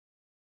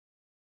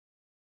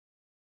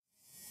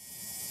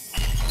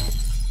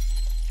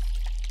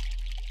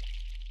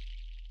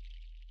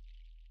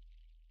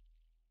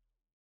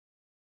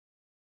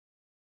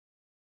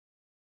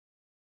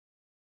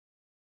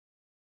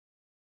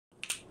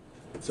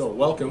So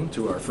welcome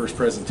to our first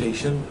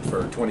presentation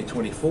for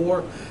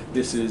 2024.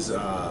 This is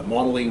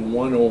Modeling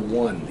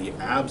 101, the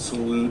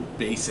absolute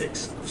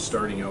basics of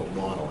starting out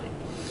modeling.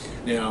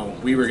 Now,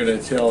 we were going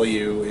to tell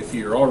you, if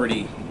you're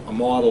already a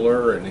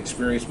modeler, an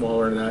experienced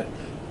modeler and that,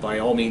 by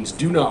all means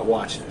do not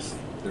watch this.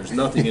 There's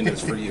nothing in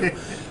this for you.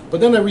 But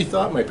then I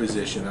rethought my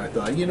position. I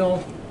thought, you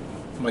know,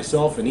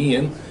 myself and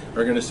Ian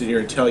are going to sit here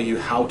and tell you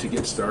how to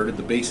get started,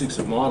 the basics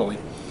of modeling.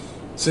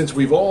 Since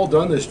we've all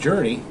done this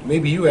journey,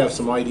 maybe you have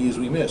some ideas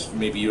we missed.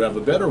 Maybe you have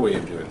a better way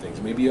of doing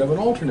things. Maybe you have an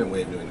alternate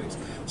way of doing things.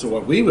 So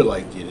what we would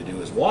like you to do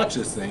is watch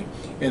this thing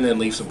and then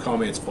leave some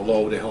comments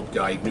below to help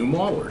guide new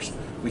modelers.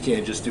 We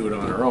can't just do it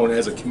on our own.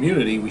 As a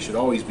community, we should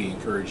always be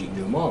encouraging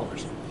new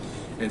modelers.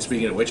 And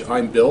speaking of which,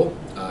 I'm Bill.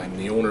 I'm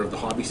the owner of the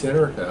Hobby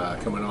Center,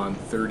 coming on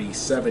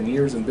 37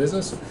 years in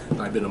business.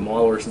 I've been a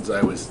modeler since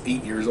I was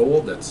 8 years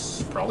old.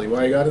 That's probably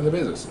why I got into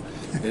business.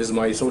 This is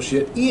my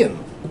associate, Ian.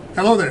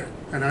 Hello there.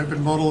 And I've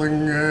been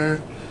modeling,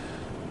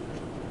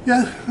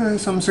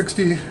 some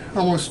 60,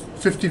 almost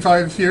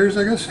 55 years,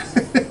 I guess.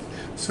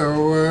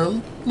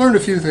 So learned a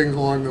few things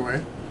along the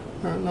way.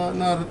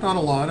 Not a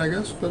lot, I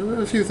guess, but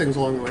a few things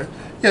along the way.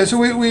 Yeah, so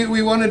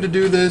we wanted to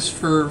do this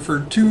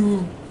for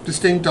two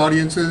distinct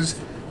audiences.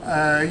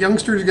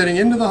 Youngsters getting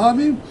into the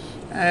hobby,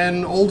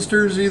 and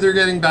oldsters either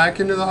getting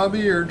back into the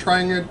hobby or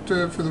trying it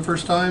for the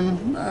first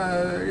time,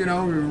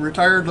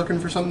 retired, looking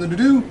for something to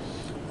do.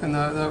 And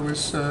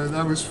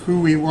that was who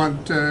we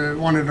wanted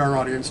our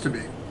audience to be.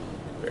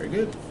 Very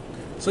good.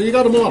 So you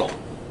got a model.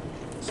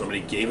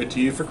 Somebody gave it to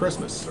you for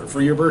Christmas or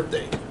for your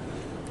birthday.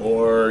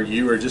 Or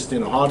you were just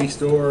in a hobby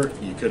store,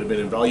 you could have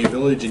been in Value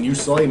Village and you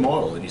saw a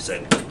model and you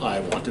said, I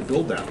want to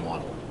build that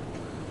model.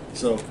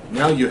 So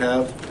now you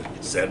have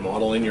said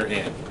model in your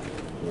hand.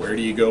 Where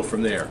do you go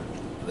from there?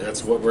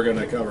 That's what we're going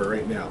to cover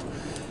right now.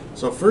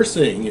 So first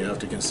thing you have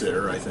to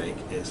consider, I think,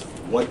 is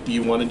what do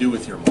you want to do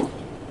with your model?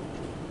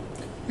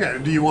 Yeah,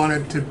 do you want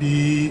it to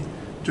be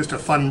just a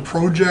fun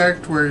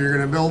project where you're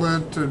going to build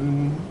it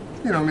and,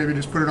 maybe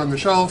just put it on the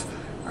shelf?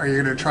 Are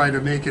you going to try to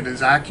make it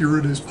as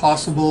accurate as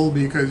possible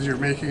because you're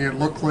making it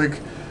look like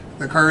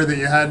the car that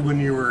you had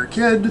when you were a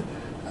kid?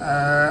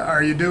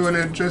 Are you doing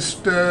it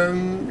just,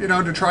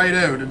 to try it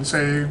out and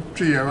say,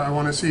 gee, I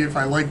want to see if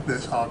I like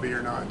this hobby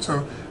or not?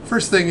 So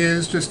first thing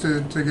is just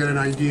to get an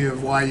idea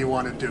of why you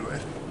want to do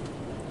it.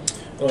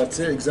 Well, that's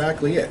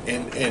exactly it.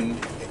 And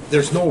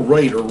there's no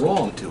right or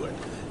wrong to it.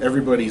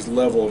 Everybody's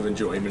level of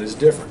enjoyment is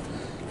different.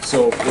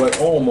 So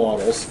what all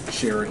models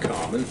share in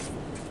common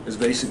is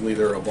basically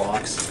they're a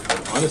box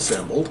of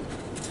unassembled,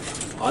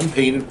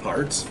 unpainted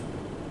parts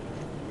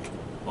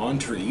on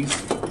trees.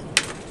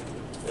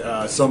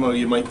 Some of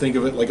you might think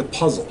of it like a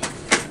puzzle.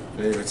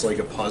 And if it's like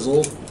a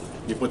puzzle,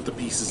 you put the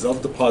pieces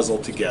of the puzzle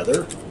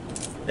together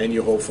and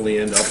you hopefully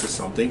end up with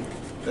something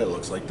that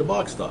looks like the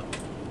box top.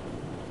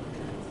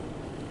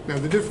 Now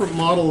the different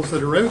models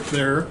that are out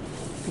there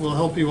will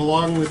help you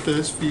along with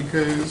this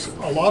because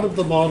a lot of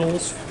the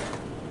models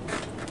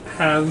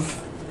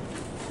have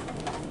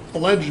a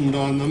legend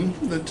on them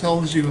that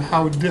tells you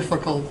how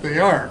difficult they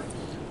are.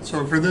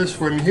 So for this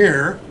one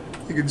here,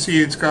 you can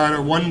see it's got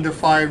a 1 to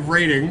 5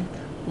 rating.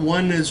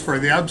 1 is for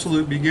the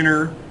absolute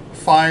beginner,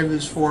 5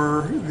 is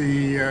for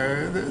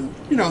the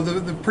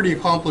pretty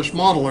accomplished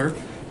modeler.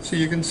 So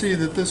you can see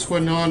that this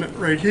one on it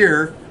right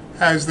here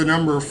has the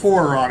number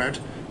 4 on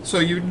it. So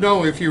you'd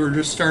know if you were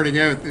just starting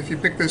out, if you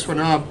pick this one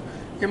up,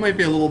 it might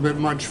be a little bit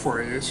much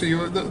for you.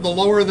 So the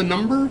lower the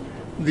number,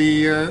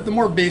 the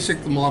more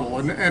basic the model,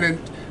 and it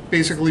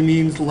basically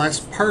means less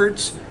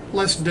parts,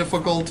 less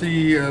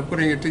difficulty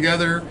putting it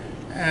together,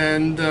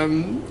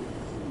 and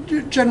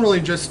generally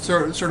just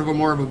sort of a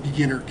more of a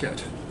beginner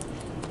kit.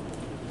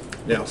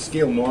 Now,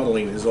 scale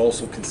modeling is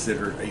also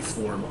considered a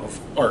form of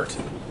art.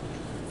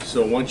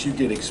 So once you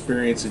get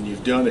experience and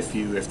you've done a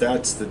few, if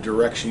that's the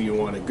direction you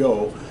want to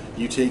go,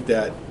 you take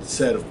that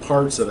set of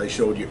parts that I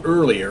showed you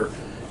earlier,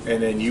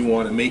 and then you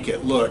want to make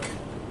it look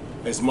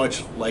as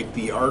much like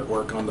the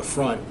artwork on the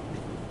front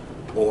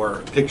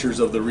or pictures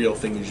of the real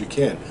thing as you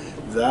can.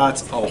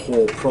 That's a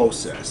whole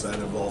process. That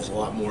involves a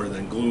lot more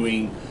than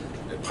gluing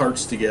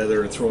parts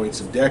together and throwing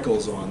some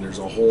decals on. There's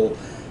a whole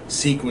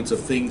sequence of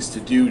things to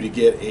do to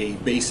get a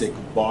basic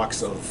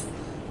box of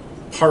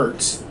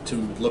parts to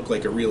look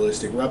like a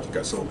realistic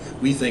replica. So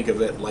we think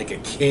of it like a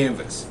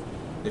canvas.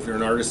 If you're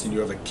an artist and you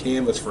have a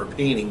canvas for a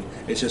painting,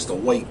 it's just a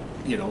white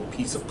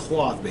piece of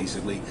cloth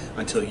basically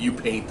until you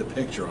paint the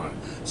picture on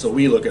it. So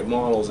we look at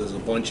models as a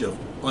bunch of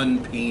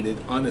unpainted,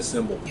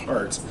 unassembled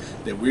parts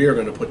that we are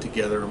going to put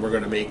together and we're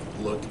going to make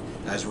look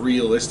as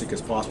realistic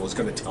as possible. It's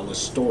going to tell a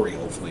story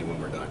hopefully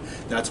when we're done.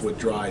 That's what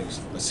drives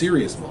a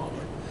serious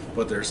modeler.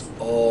 But there's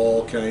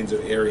all kinds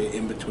of area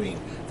in between,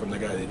 from the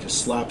guy that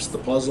just slaps the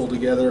puzzle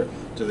together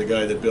to the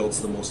guy that builds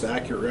the most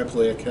accurate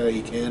replica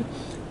he can.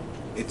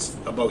 It's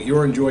about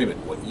your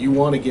enjoyment, what you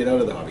want to get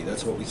out of the hobby.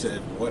 That's what we said.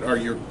 What are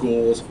your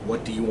goals?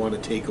 What do you want to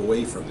take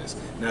away from this?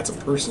 And that's a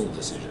personal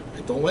decision.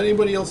 And don't let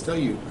anybody else tell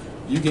you.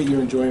 You get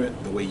your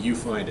enjoyment the way you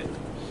find it.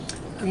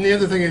 And the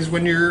other thing is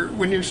when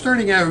you're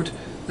starting out,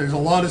 there's a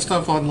lot of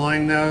stuff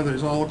online now.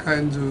 There's all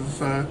kinds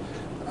of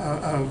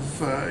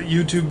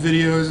YouTube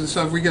videos and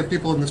stuff. We get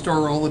people in the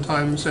store all the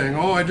time saying,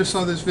 "Oh, I just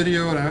saw this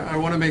video and I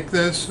want to make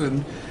this."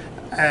 And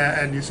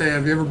you say,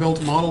 "Have you ever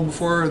built a model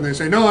before?" And they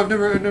say, "No, I've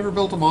never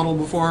built a model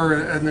before."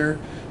 And they're,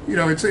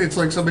 it's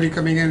like somebody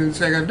coming in and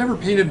saying, "I've never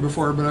painted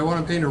before, but I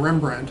want to paint a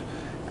Rembrandt."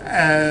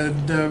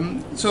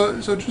 And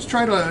so just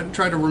try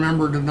to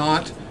remember to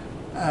not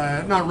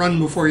run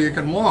before you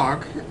can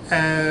walk.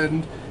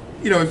 And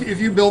if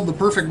you build the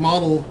perfect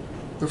model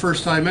the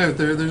first time out,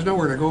 there's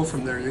nowhere to go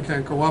from there. You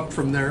can't go up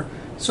from there.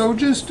 So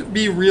just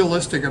be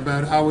realistic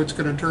about how it's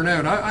going to turn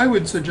out. I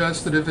would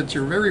suggest that if it's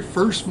your very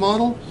first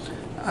model,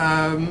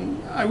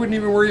 I wouldn't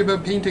even worry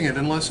about painting it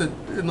unless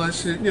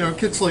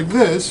kits like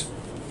this,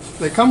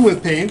 they come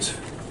with paint.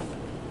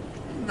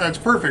 That's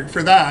perfect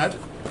for that.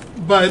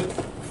 But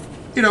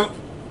a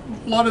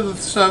lot of the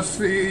stuff,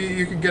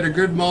 you can get a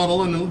good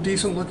model and a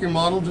decent looking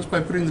model just by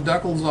putting the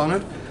decals on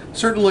it.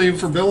 Certainly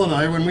for Bill and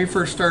I, when we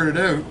first started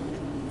out,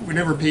 we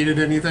never painted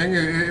anything.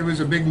 It was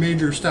a big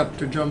major step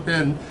to jump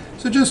in.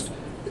 So just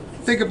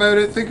think about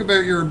it, think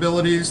about your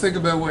abilities, think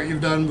about what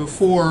you've done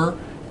before,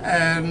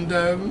 and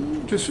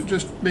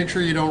just make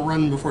sure you don't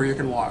run before you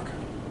can walk.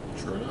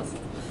 Sure enough.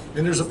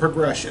 And there's a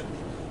progression.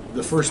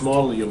 The first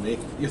model you make,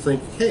 you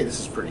think, hey, this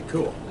is pretty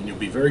cool, and you'll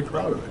be very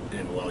proud of it,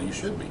 and well, you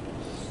should be.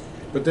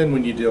 But then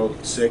when you do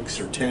 6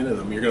 or 10 of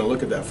them, you're going to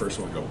look at that first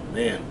one and go,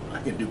 man,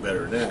 I can do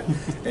better than that.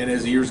 And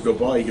as the years go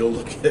by, you'll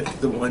look at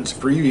the ones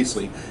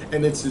previously,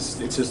 and it's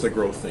just a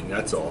growth thing,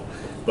 that's all.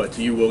 But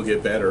you will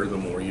get better the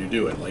more you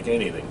do it. Like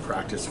anything,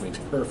 practice makes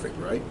perfect,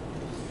 right?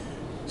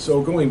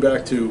 So going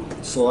back to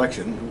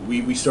selection,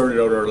 we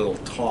started out our little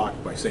talk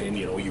by saying,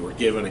 you were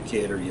given a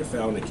kit or you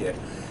found a kit.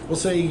 Well,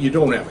 say you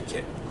don't have a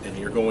kit, and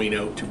you're going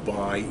out to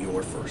buy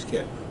your first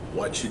kit.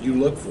 What should you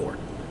look for?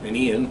 And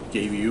Ian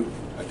gave you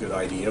a good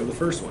idea of the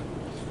first one.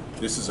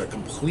 This is a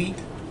complete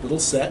little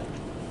set.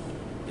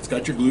 It's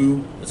got your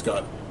glue, it's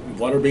got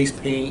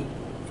water-based paint,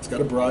 it's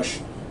got a brush,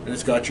 and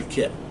it's got your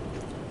kit.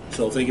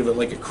 So think of it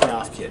like a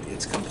craft kit.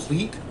 It's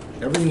complete.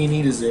 Everything you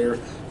need is there.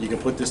 You can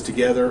put this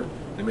together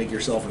and make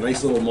yourself a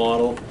nice little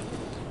model.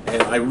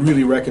 And I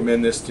really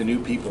recommend this to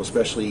new people,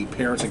 especially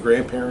parents and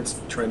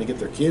grandparents trying to get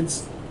their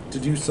kids to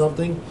do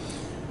something,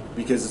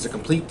 because it's a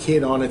complete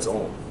kit on its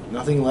own.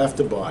 Nothing left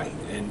to buy,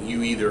 and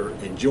you either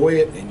enjoy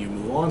it and you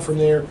move on from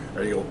there,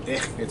 or you go,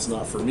 it's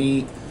not for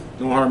me.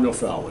 No harm, no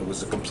foul. It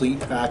was a complete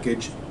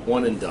package,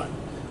 one and done.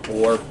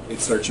 Or it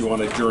starts you on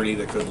a journey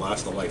that could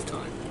last a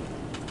lifetime.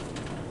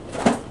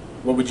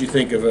 What would you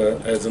think of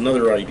as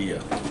another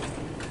idea?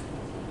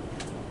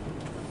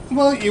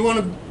 Well, you want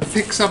to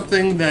pick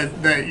something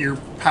that you're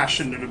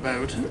passionate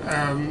about.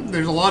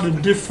 There's a lot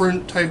of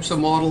different types of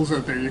models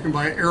out there. You can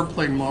buy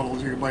airplane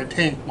models, you can buy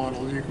tank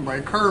models, you can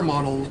buy car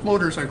models,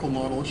 motorcycle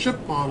models, ship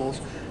models.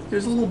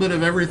 There's a little bit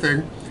of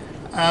everything.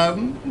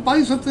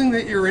 Buy something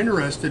that you're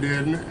interested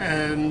in,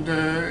 and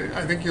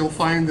I think you'll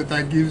find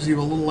that gives you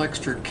a little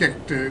extra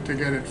kick to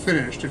get it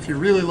finished. If you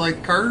really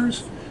like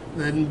cars,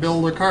 then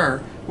build a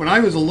car. When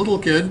I was a little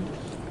kid,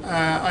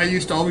 I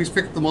used to always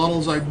pick the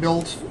models I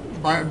built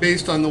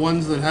based on the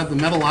ones that had the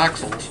metal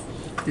axles,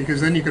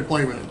 because then you could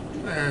play with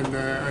it. And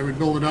I would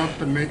build it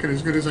up and make it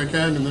as good as I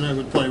can, and then I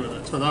would play with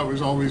it. So that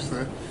was always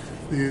the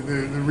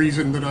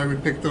reason that I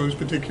would pick those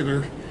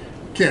particular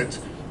kits.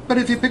 But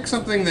if you pick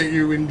something that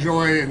you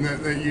enjoy and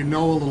that you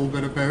know a little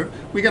bit about,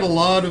 we get a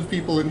lot of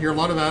people in here, a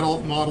lot of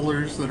adult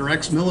modelers that are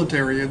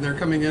ex-military, and they're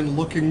coming in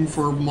looking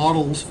for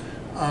models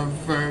of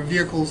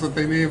vehicles that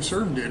they may have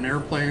served in,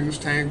 airplanes,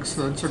 tanks,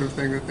 that sort of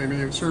thing that they may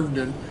have served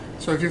in.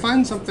 So if you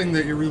find something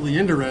that you're really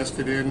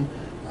interested in,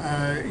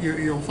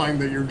 you'll find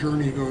that your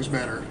journey goes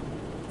better.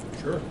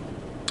 Sure.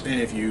 And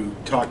if you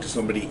talk to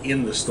somebody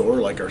in the store,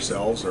 like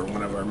ourselves or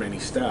one of our many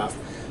staff,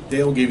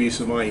 they'll give you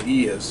some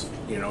ideas.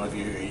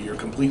 If you're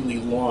completely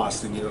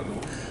lost and you don't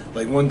know.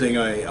 Like one thing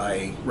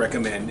I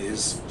recommend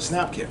is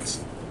snap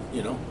kits.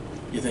 You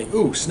think,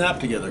 ooh, snap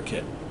together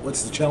kit.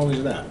 What's the challenge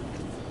of that?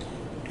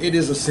 It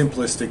is a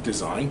simplistic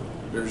design.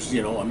 There's,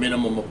 a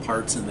minimum of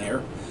parts in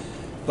there.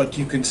 But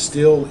you can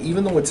still,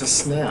 even though it's a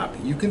snap,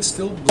 you can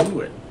still glue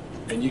it.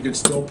 And you can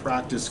still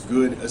practice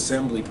good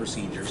assembly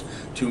procedures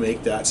to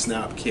make that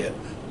snap kit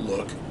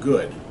look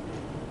good.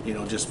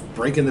 Just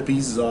breaking the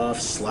pieces off,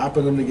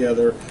 slapping them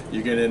together,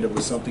 you're going to end up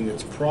with something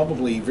that's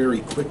probably very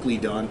quickly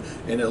done,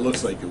 and it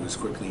looks like it was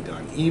quickly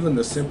done. Even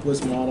the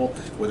simplest model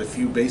with a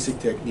few basic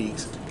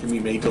techniques can be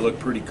made to look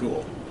pretty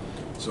cool.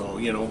 So,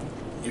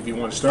 if you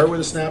want to start with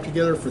a snap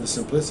together for the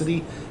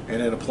simplicity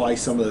and then apply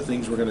some of the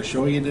things we're going to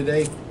show you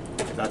today,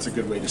 that's a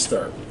good way to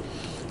start.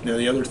 Now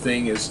the other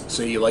thing is,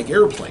 say you like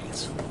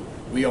airplanes.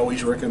 We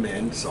always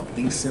recommend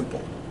something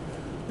simple.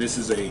 This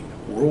is a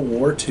World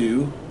War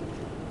II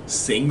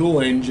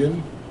single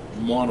engine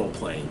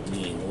monoplane,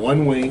 meaning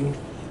one wing,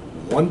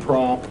 one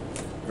prop,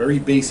 very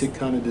basic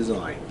kind of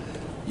design.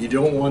 You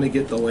don't want to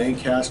get the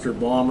Lancaster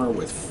bomber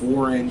with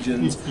 4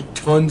 engines,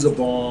 tons of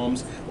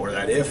bombs, or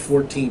that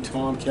F-14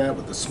 Tomcat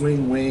with the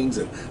swing wings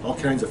and all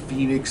kinds of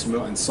Phoenix and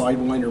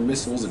Sidewinder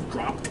missiles and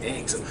drop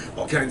tanks and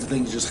all kinds of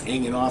things just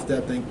hanging off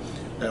that thing.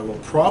 That will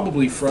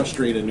probably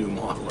frustrate a new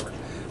modeler.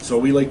 So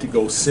we like to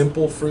go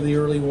simple for the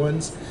early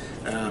ones.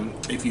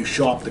 If you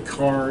shop the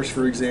cars,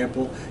 for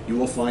example, you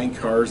will find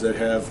cars that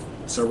have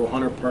several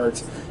hundred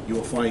parts. You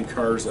will find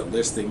cars that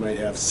list they might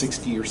have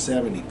 60 or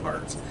 70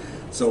 parts.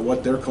 So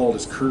what they're called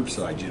is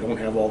curbside. You don't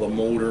have all the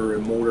motor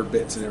and motor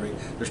bits and everything.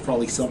 There's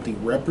probably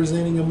something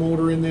representing a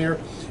motor in there,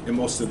 and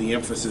most of the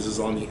emphasis is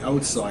on the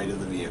outside of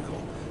the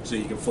vehicle. So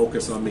you can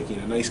focus on making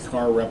a nice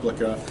car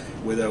replica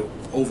without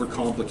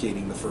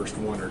overcomplicating the first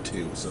one or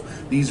two. So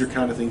these are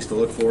kind of things to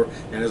look for,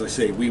 and as I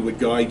say, we would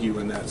guide you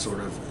in that sort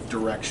of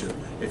direction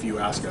if you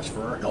ask us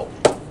for our help.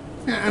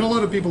 Yeah, and a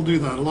lot of people do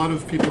that. A lot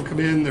of people come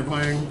in, they're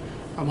buying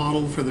a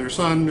model for their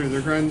son or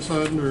their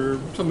grandson or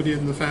somebody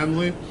in the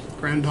family,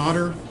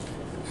 granddaughter,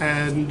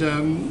 and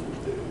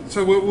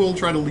so we'll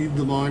try to lead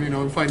them on,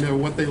 and find out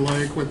what they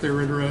like, what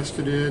they're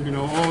interested in.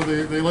 Oh,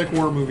 they like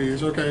war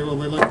movies. Okay, well,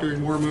 they like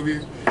doing war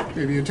movies.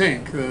 Maybe a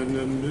tank,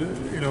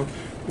 and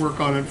work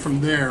on it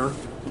from there,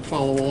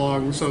 follow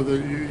along, so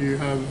that you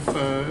have,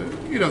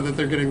 that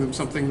they're getting them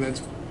something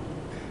that's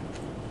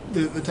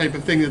the type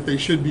of thing that they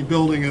should be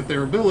building at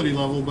their ability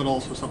level, but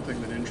also something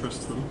that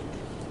interests them.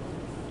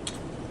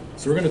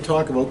 So we're going to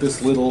talk about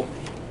this little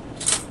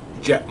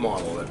jet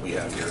model that we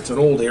have here. It's an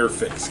old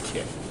Airfix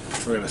kit.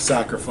 We're going to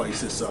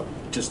sacrifice this up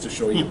just to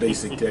show you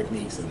basic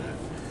techniques in that.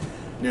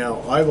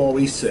 Now, I've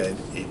always said,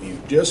 if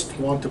you just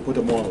want to put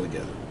a model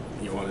together,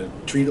 you want to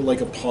treat it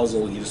like a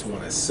puzzle, you just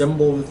want to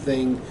assemble the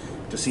thing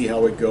to see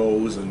how it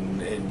goes,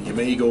 and you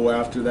may go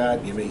after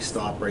that, you may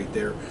stop right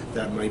there.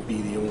 That might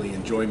be the only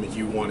enjoyment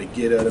you want to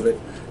get out of it,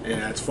 and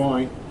that's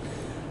fine.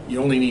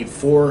 You only need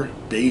 4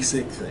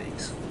 basic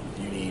things.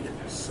 You need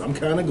some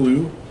kind of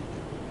glue.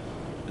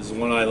 This is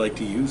one I like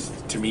to use,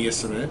 Tamiya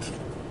cement.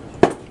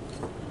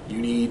 You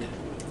need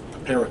a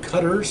pair of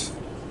cutters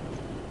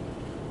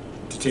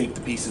to take the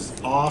pieces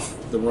off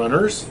the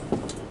runners.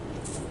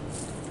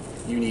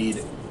 You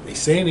need a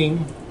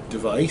sanding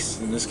device.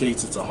 In this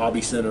case, it's a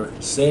Hobby Center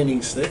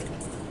sanding stick.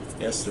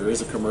 Yes, there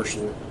is a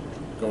commercial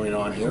going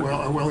on here.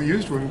 Well, a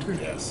well-used one too.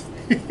 Yes.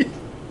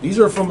 These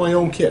are from my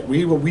own kit.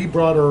 We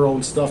brought our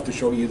own stuff to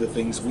show you the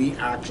things we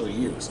actually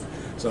use.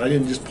 So I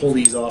didn't just pull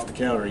these off the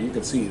counter. You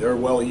can see they're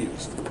well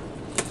used.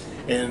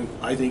 And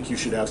I think you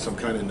should have some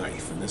kind of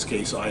knife. In this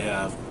case, I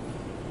have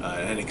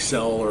an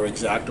Excel or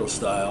X-Acto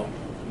style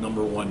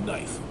 #1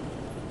 knife.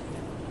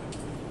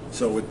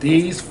 So with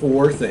these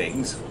 4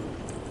 things,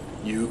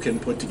 you can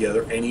put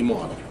together any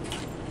model.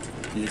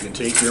 You can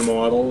take your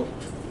model,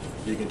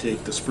 you can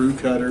take the sprue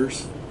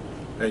cutters,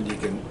 and you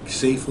can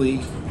safely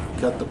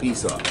cut the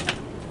piece off.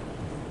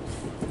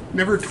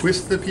 Never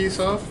twist the piece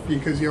off,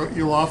 because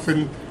you'll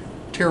often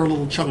tear a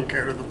little chunk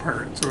out of the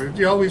part. So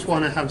you always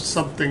want to have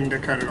something to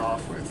cut it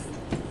off with.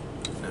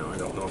 Now, I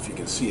don't know if you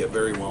can see it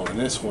very well in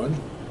this one.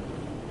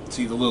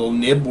 See the little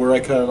nib where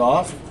I cut it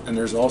off? And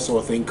there's also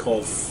a thing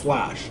called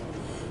flash.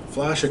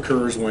 Flash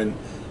occurs when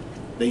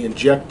they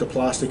inject the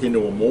plastic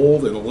into a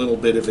mold and a little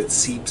bit of it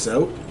seeps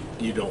out.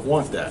 You don't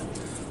want that.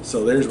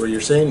 So there's where your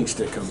sanding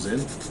stick comes in.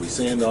 We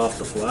sand off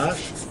the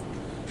flash,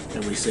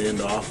 and we sand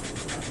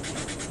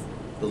off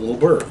the little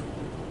burr.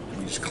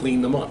 We just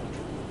clean them up.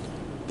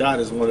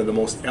 That is one of the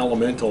most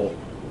elemental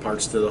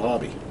parts to the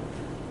hobby.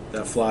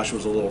 That flash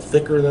was a little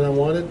thicker than I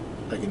wanted.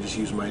 I can just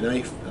use my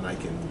knife and I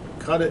can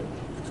cut it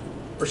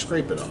or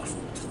scrape it off.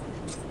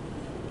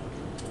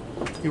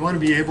 You want to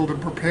be able to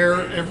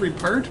prepare every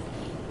part.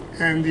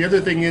 And the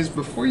other thing is,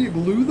 before you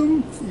glue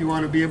them, you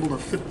want to be able to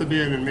fit them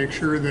in and make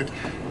sure that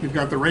you've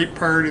got the right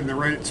part in the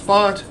right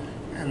spot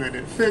and that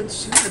it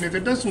fits. And if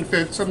it doesn't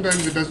fit,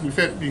 sometimes it doesn't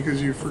fit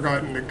because you've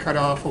forgotten to cut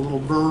off a little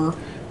burr,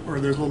 or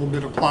there's a little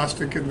bit of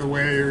plastic in the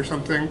way or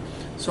something.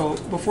 So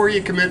before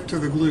you commit to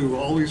the glue,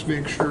 always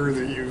make sure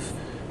that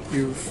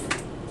you've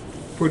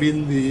put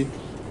in the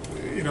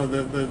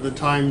the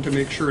time to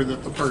make sure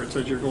that the parts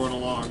as you're going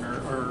along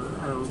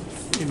are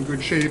in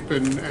good shape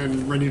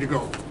and ready to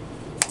go.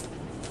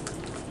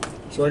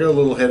 So I got a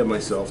little ahead of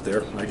myself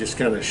there. I just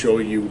kind of show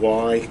you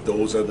why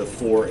those are the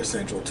 4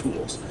 essential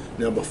tools.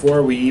 Now,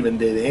 before we even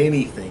did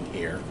anything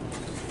here,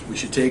 we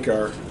should take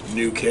our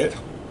new kit.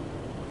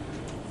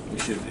 We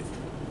should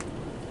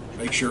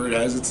make sure it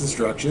has its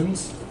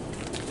instructions.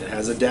 It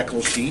has a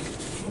decal sheet.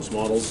 Most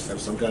models have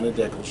some kind of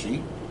decal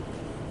sheet.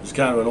 It's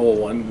kind of an old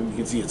one. You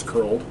can see it's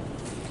curled.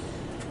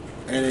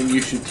 And then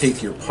you should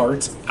take your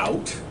parts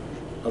out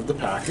of the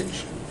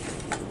package.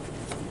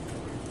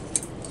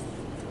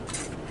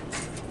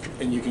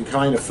 And you can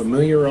kind of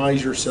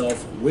familiarize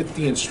yourself with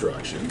the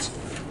instructions,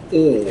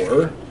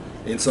 or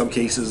in some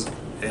cases,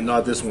 and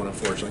not this one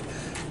unfortunately,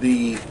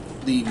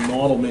 the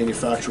model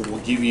manufacturer will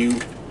give you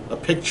a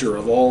picture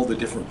of all the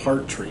different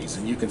part trees,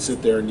 and you can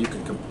sit there and you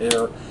can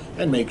compare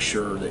and make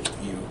sure that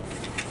you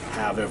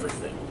have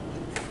everything.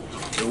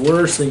 The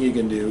worst thing you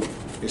can do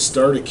is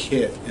start a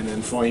kit and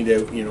then find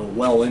out,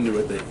 well into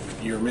it, that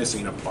you're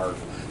missing a part,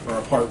 or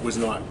a part was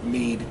not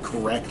made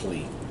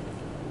correctly.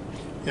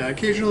 Yeah,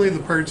 occasionally the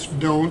parts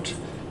don't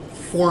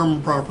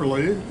form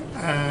properly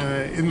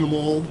in the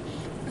mold,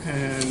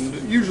 and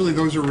usually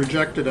those are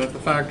rejected at the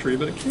factory,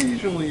 but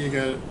occasionally you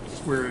get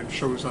where it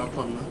shows up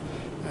on the,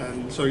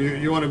 and so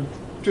you want to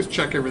just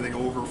check everything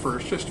over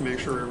first, just to make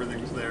sure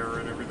everything's there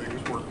and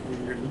everything's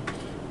working and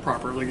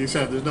proper. Like you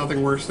said, there's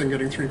nothing worse than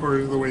getting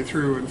 3/4 of the way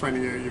through and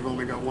finding out you've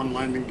only got one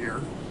landing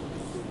gear.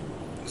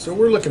 So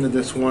we're looking at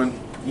this one.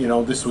 You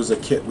know, this was a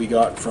kit we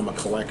got from a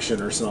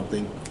collection or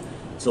something,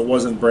 so it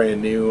wasn't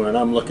brand new. And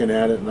I'm looking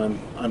at it, and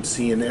I'm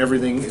seeing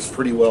everything is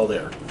pretty well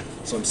there.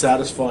 So I'm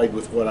satisfied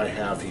with what I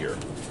have here.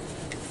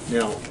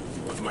 Now,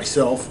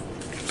 myself,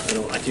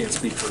 I can't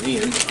speak for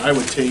Ian. I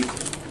would take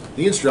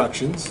the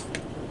instructions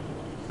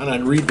and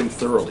I'd read them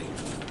thoroughly.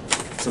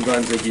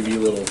 Sometimes they give you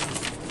little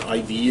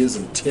ideas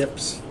and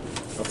tips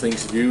of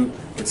things to do.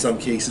 In some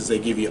cases, they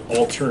give you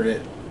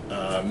alternate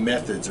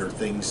methods or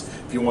things.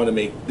 If you want to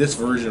make this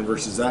version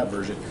versus that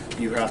version,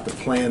 you have to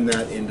plan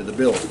that into the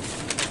build.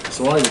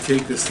 So I would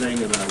take this thing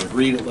and I would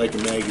read it like a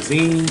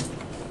magazine.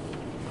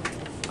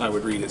 I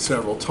would read it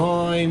several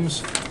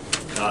times.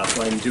 If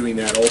I'm doing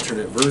that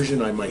alternate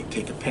version, I might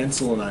take a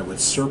pencil and I would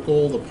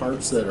circle the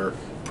parts that are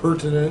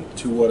pertinent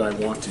to what I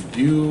want to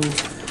do.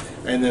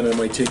 And then I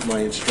might take my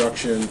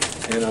instruction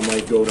and I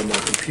might go to my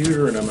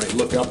computer and I might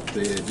look up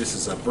this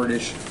is a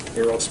British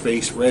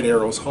Aerospace Red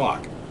Arrows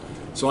Hawk.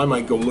 So I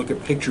might go look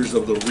at pictures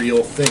of the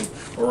real thing,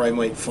 or I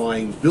might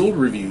find build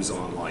reviews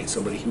online,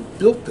 somebody who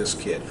built this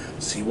kit,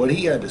 see what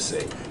he had to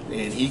say,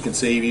 and he can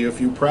save you a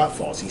few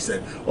pratfalls. He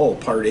said, oh,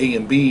 part A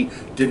and B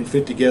didn't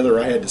fit together,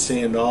 I had to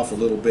sand off a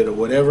little bit of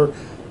whatever.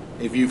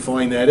 If you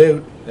find that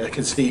out, that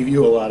can save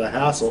you a lot of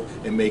hassle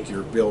and make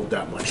your build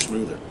that much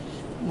smoother.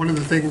 One of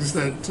the things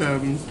that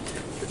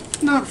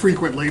not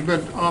frequently,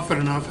 but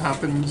often enough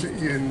happens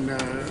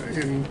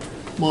in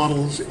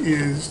models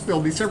is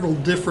there'll be several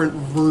different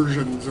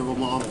versions of a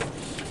model,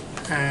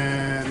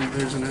 and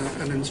there's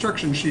an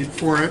instruction sheet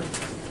for it,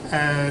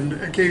 and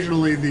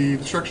occasionally the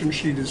instruction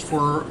sheet is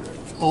for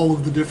all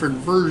of the different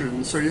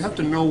versions, so you have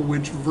to know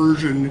which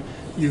version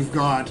you've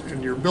got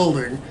in your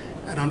building.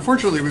 And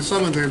unfortunately, with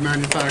some of the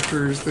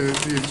manufacturers, the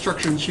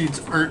instruction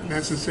sheets aren't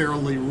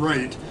necessarily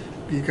right,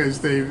 because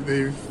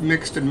they've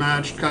mixed and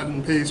matched, cut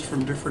and paste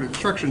from different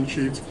instruction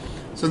sheets.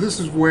 So this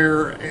is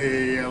where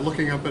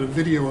looking up at a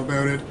video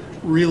about it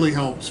really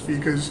helps,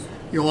 because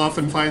you'll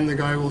often find the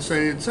guy will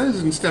say, it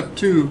says in step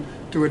 2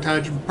 to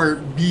attach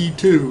part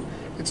B2.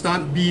 It's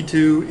not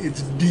B2,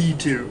 it's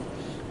D2.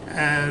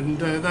 And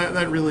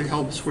that really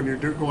helps when you're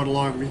going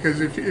along, because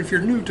if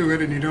you're new to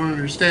it and you don't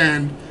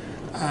understand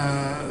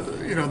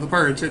the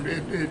parts,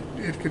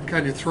 it could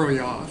kind of throw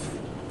you off.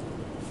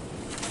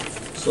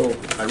 So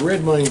I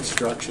read my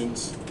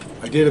instructions,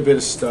 I did a bit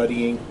of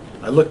studying,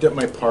 I looked at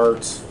my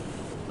parts,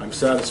 I'm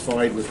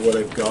satisfied with what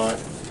I've got.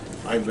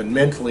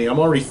 I'm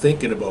already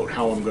thinking about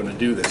how I'm going to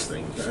do this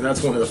thing. And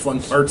that's one of the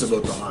fun parts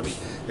about the hobby.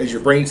 As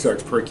your brain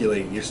starts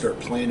percolating, you start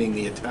planning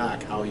the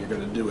attack, how you're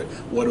going to do it,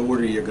 what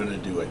order you're going to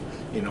do it,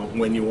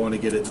 when you want to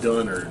get it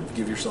done, or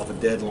give yourself a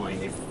deadline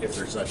if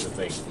there's such a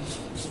thing.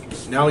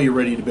 Now you're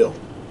ready to build.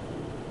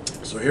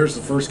 So here's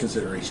the first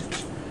consideration.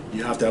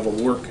 You have to have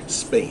a work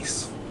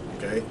space,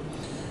 okay?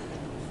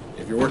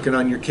 If you're working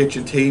on your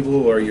kitchen table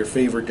or your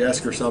favorite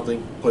desk or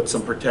something, put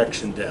some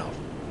protection down.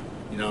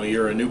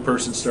 You're a new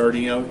person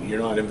starting out, you're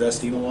not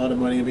investing a lot of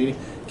money in meeting,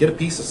 get a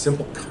piece of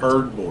simple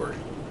cardboard,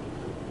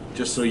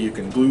 just so you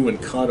can glue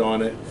and cut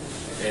on it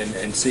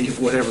and save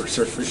whatever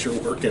surface you're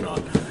working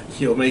on.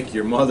 You'll make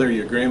your mother,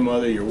 your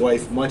grandmother, your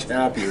wife much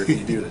happier if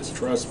you do this,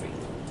 trust me.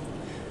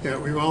 Yeah,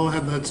 we've all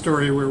had that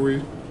story where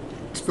we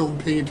spilled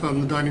paint on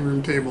the dining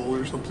room table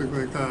or something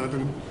like that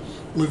and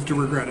lived to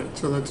regret it.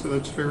 So that's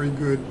very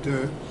good.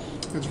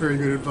 That's very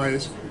good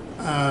advice.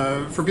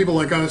 For people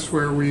like us,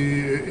 where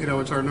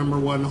it's our number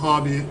one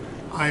hobby,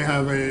 I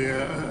have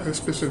a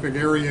specific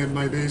area in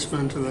my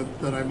basement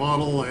that I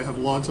model. I have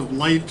lots of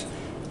light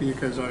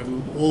because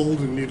I'm old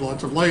and need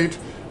lots of light.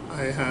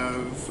 I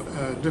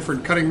have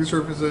different cutting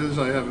surfaces.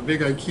 I have a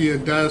big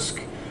IKEA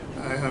desk.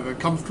 I have a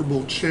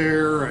comfortable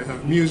chair. I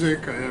have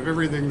music. I have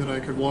everything that I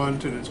could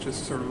want, and it's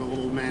just sort of a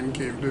little man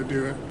cave to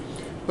do it.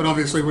 But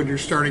obviously, when you're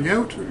starting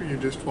out, you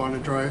just want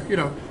to try.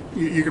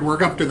 You can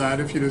work up to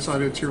that if you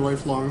decide it's your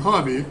lifelong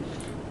hobby.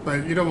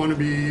 But you don't want to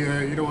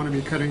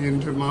be cutting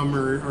into mom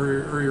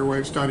or your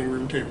wife's dining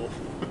room table.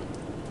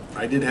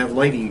 I did have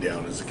lighting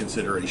down as a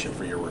consideration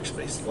for your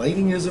workspace.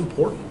 Lighting is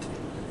important.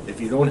 If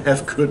you don't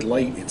have good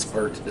light, it's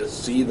hard to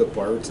see the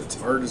parts,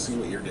 it's hard to see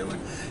what you're doing.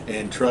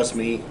 And trust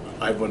me,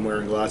 I've been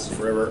wearing glasses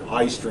forever,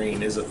 eye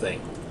strain is a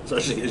thing,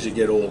 especially as you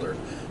get older.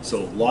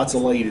 So lots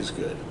of light is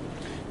good.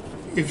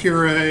 If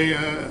you're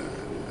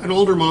an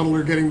older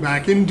modeler getting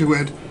back into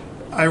it,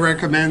 I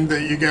recommend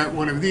that you get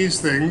one of these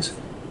things.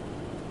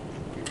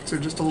 So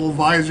just a little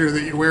visor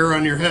that you wear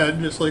on your head,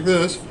 just like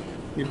this.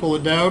 You pull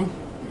it down,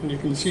 and you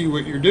can see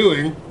what you're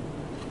doing.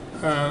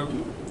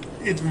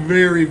 It's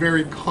very,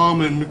 very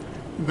common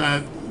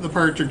that the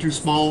parts are too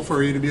small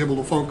for you to be able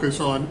to focus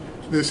on.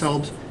 This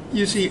helps.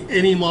 You see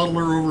any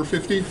modeler over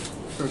 50,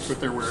 that's what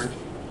they're wearing.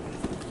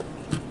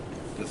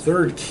 The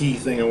third key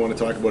thing I want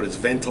to talk about is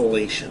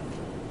ventilation.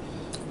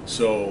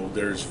 So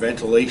there's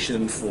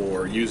ventilation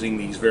for using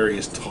these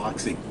various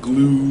toxic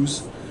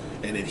glues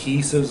and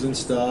adhesives and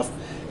stuff.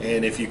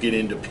 And if you get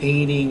into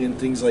painting and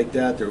things like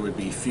that, there would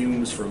be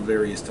fumes from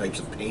various types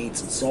of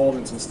paints and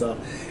solvents and stuff.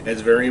 And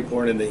it's very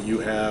important that you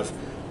have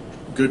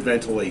good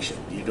ventilation.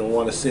 You don't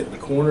want to sit in the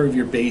corner of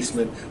your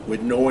basement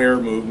with no air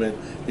movement,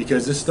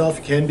 because this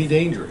stuff can be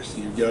dangerous.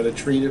 You've got to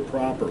treat it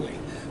properly.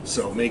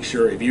 So make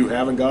sure, if you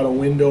haven't got a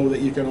window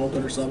that you can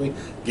open or something,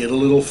 get a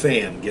little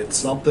fan, get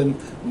something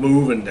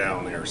moving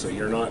down there so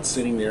you're not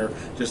sitting there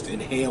just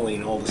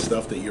inhaling all the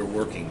stuff that you're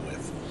working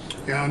with.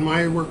 Yeah, on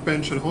my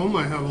workbench at home,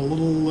 I have a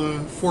little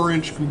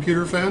 4-inch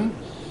computer fan,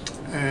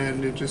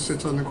 and it just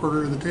sits on the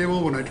corner of the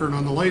table. When I turn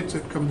on the lights,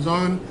 it comes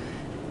on.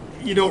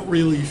 You don't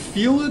really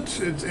feel it.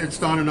 It's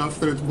not enough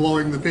that it's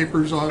blowing the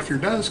papers off your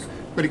desk,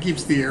 but it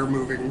keeps the air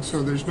moving,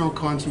 so there's no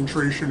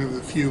concentration of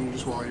the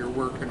fumes while you're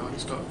working on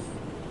stuff.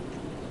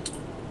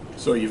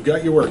 So you've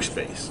got your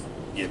workspace,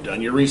 you've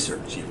done your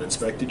research, you've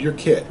inspected your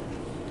kit,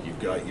 you've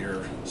got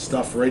your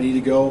stuff ready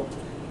to go.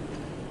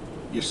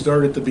 You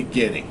start at the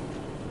beginning.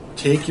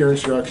 Take your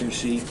instruction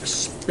sheet,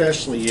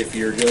 especially if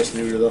you're just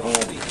new to the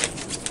hobby.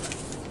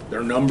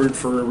 They're numbered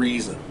for a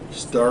reason.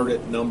 Start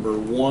at number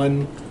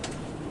 1,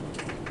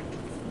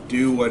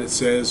 do what it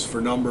says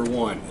for number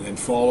 1, and then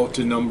follow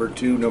to number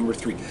 2, number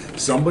 3.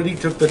 Somebody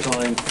took the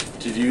time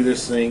to do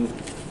this thing,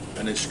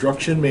 an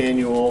instruction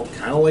manual,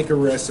 kind of like a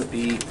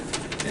recipe.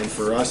 And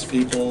for us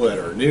people that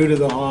are new to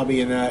the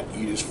hobby and that,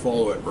 you just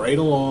follow it right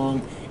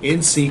along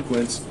in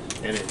sequence,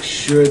 and it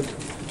should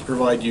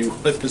provide you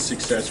with a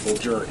successful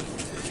journey.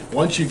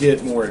 Once you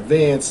get more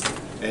advanced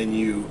and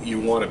you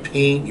want to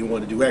paint, you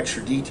want to do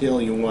extra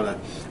detail, you want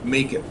to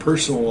make it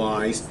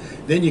personalized,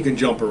 then you can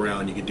jump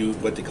around. You can do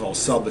what they call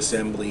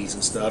sub-assemblies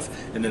and stuff,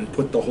 and then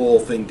put the whole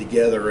thing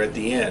together at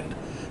the end.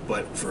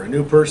 But for a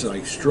new person,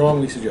 I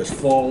strongly suggest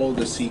follow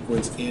the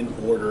sequence in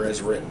order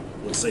as written.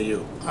 What say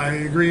you? I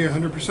agree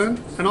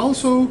 100%. And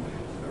also,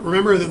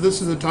 remember that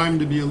this is a time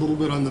to be a little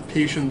bit on the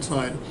patient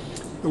side.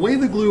 The way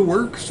the glue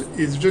works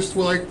is just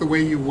like the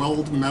way you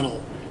weld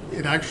metal.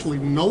 It actually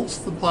melts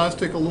the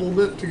plastic a little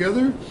bit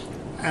together,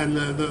 and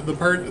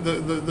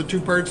the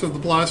two parts of the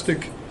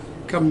plastic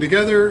come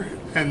together,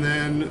 and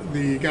then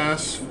the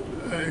gas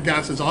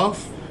is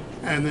off,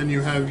 and then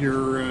you have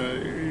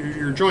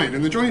your joint.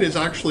 And the joint is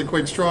actually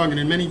quite strong, and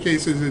in many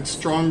cases it's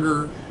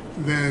stronger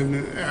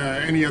than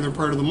any other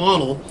part of the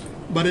model,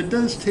 but it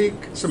does take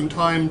some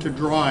time to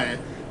dry.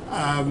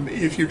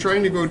 If you're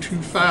trying to go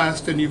too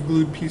fast and you've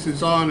glued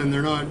pieces on and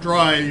they're not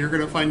dry, you're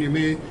going to find you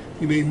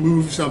may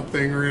move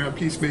something, or a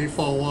piece may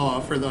fall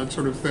off, or that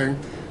sort of thing.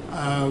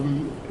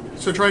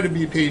 So try to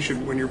be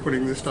patient when you're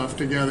putting this stuff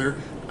together.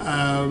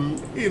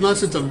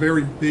 Unless it's a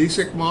very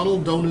basic model,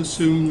 don't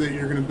assume that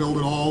you're going to build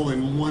it all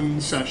in one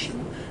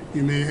session.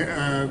 You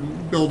may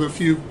build a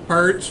few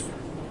parts,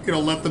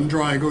 let them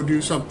dry, go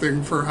do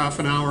something for half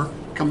an hour,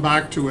 come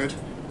back to it,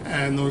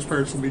 and those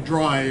parts will be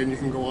dry, and you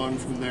can go on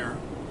from there.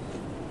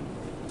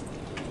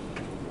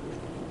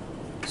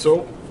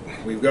 So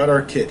we've got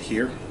our kit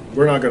here.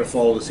 We're not going to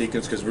follow the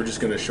sequence because we're just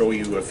going to show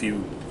you a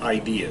few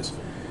ideas.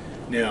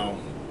 Now,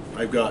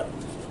 I've got,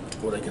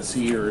 what I can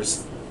see here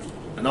is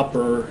an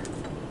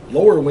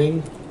lower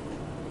wing,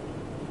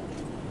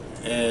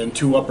 and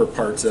 2 upper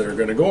parts that are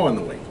going to go on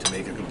the wing to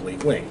make a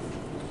complete wing.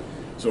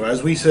 So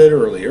as we said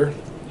earlier,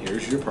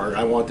 here's your part.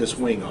 I want this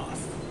wing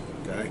off.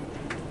 Okay?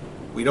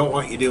 We don't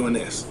want you doing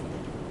this.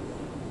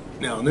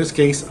 Now in this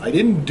case, I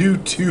didn't do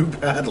too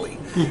badly,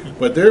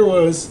 but there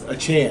was a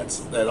chance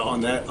that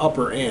on that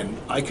upper end,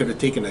 I could have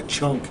taken a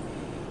chunk.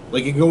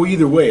 Like, it can go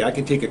either way. I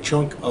can take a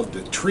chunk of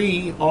the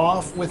tree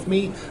off with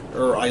me,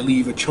 or I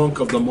leave a chunk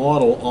of the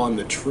model on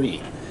the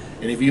tree.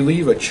 And if you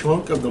leave a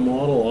chunk of the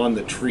model on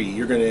the tree,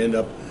 you're going to end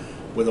up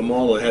with a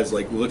model that has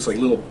looks like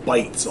little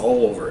bites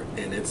all over it,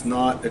 and it's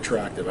not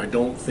attractive. I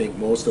don't think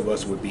most of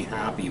us would be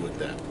happy with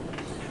that.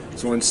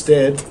 So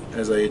instead,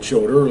 as I had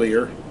showed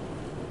earlier,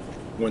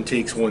 one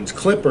takes one's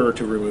clipper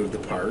to remove the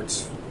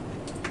parts.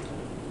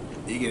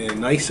 You get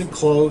in nice and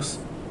close.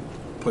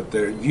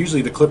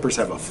 Usually the clippers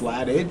have a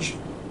flat edge.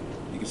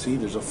 You can see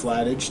there's a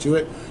flat edge to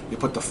it. You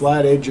put the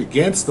flat edge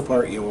against the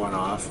part you want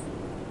off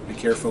and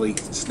carefully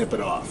snip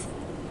it off.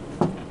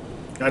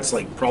 That's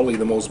probably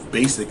the most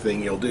basic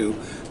thing you'll do,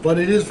 but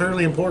it is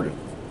fairly important.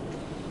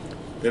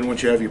 Then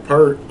once you have your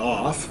part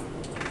off,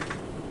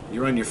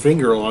 you run your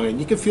finger along it, and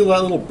you can feel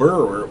that little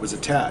burr where it was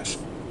attached.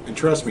 And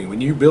trust me,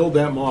 when you build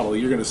that model,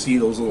 you're going to see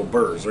those little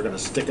burrs. They're going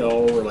to stick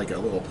all over like a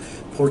little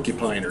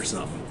porcupine or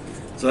something.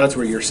 So that's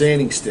where your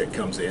sanding stick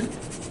comes in.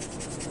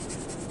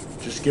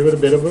 Just give it a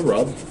bit of a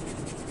rub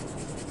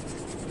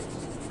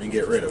and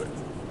get rid of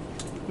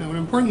it. Now, an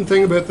important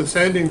thing about the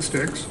sanding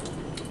sticks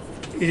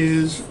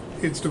is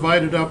it's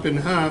divided up in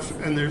half,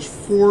 and there's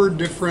 4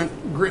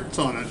 different grits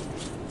on it,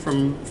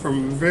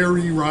 from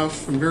very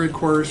rough and very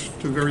coarse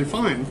to very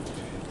fine.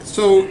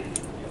 So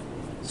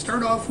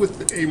start off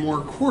with a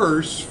more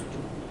coarse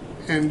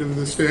end of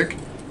the stick,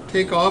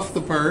 take off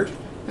the part,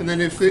 and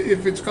then if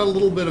it's got a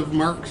little bit of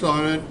marks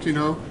on it,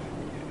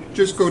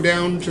 just go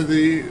down to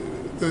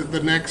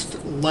the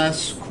next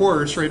less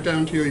coarse, right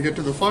down till you get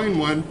to the fine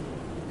one,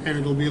 and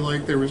it'll be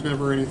like there was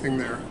never anything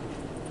there.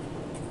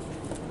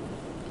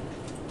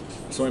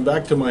 So I'm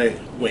back to my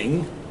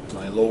wing,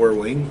 my lower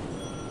wing,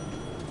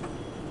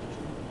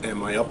 and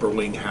my upper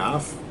wing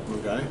half,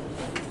 okay?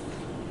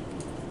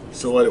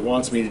 So what it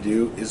wants me to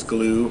do is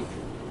glue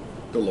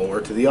the lower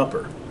to the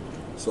upper.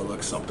 So it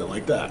looks something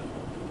like that,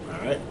 all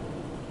right?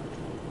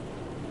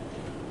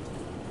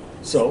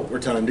 So we're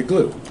time to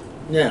glue.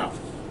 Now,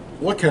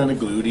 what kind of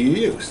glue do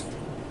you use?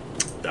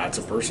 That's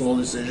a personal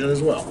decision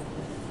as well.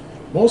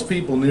 Most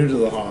people new to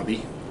the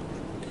hobby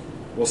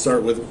will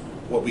start with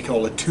what we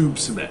call a tube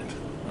cement,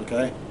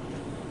 okay?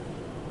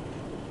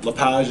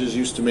 Lepages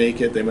used to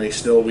make it, they may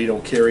still, we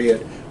don't carry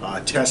it.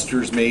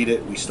 Testers made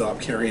it, we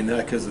stopped carrying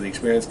that because of the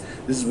expense.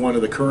 This is one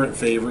of the current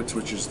favorites,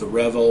 which is the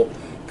Revel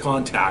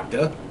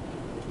Contacta.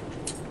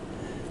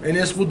 And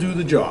this will do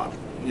the job.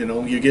 You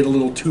know, you get a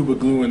little tube of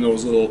glue in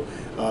those little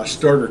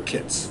starter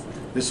kits.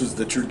 This was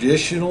the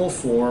traditional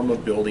form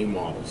of building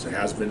models. It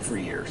has been for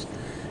years.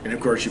 And of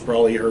course, you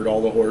probably heard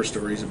all the horror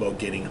stories about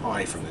getting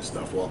high from this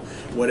stuff. Well,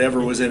 whatever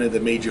was in it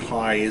that made you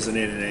high isn't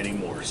in it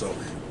anymore. So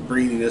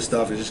breathing this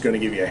stuff is just going to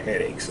give you a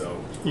headache.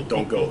 So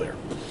don't go there.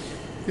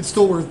 It's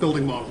still worth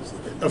building models.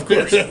 Of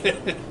course.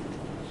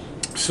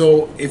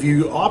 So if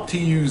you opt to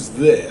use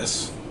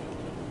this,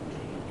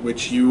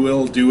 which you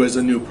will do as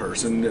a new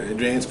person,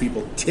 advanced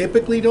people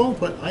typically don't,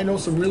 but I know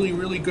some really,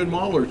 really good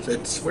modelers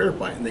that swear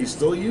by it, and they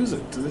still use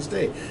it to this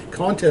day.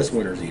 Contest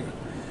winners even.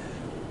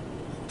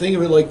 Think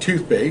of it like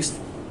toothpaste.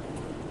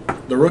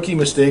 The rookie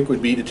mistake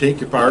would be to take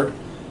your part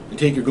and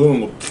take your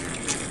glue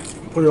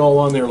and put it all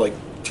on there like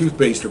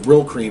toothpaste or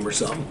Brill cream or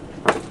something,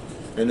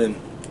 and then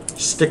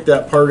stick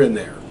that part in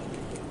there.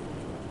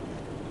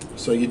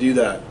 So you do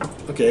that,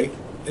 okay,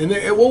 and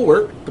it will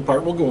work. The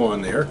part will go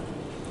on there,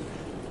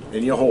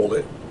 and you hold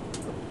it.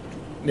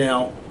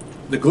 Now,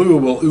 the glue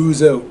will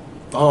ooze out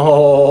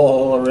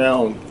all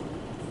around.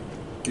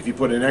 If you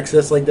put an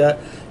excess like that,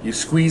 you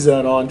squeeze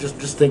that on.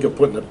 Just think of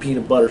putting a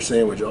peanut butter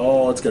sandwich.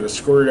 Oh, it's going to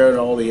squirt out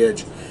all the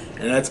edge,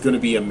 and that's going to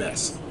be a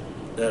mess.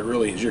 That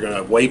really is. You're going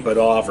to wipe it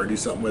off or do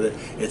something with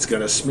it. It's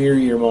going to smear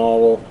your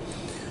model,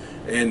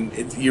 and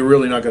you're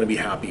really not going to be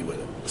happy with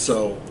it.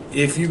 So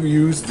if you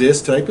use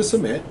this type of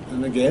cement,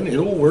 and again,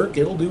 it'll work.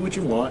 It'll do what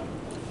you want.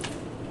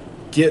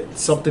 Get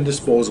something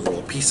disposable,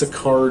 a piece of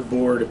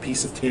cardboard, a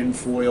piece of tin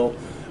foil,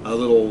 a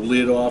little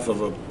lid off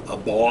of a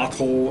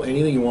bottle,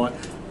 anything you want.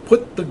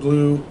 Put the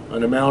glue,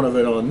 an amount of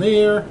it on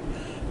there,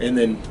 and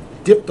then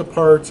dip the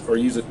parts or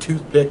use a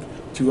toothpick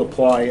to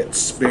apply it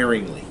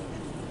sparingly.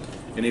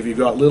 And if you've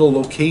got little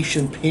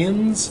location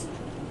pins,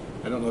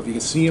 I don't know if you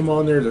can see them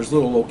on there, there's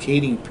little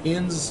locating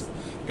pins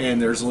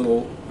and there's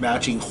little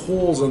matching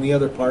holes on the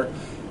other part.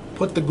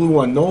 Put the glue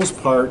on those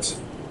parts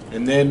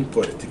and then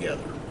put it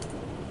together.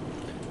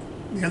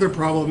 The other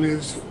problem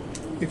is,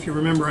 if you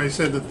remember, I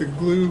said that the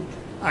glue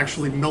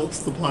actually melts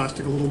the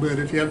plastic a little bit.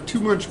 If you have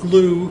too much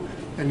glue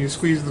and you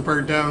squeeze the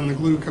part down, the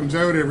glue comes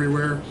out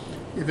everywhere.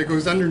 If it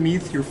goes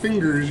underneath your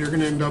fingers, you're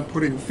going to end up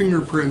putting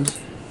fingerprints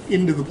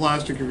into the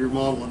plastic of your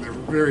model, and they're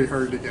very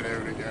hard to get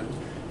out again.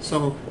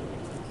 So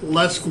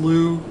less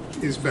glue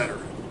is better.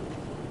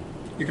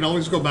 You can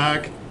always go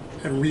back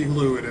and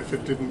re-glue it if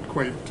it didn't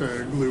quite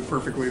glue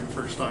perfectly the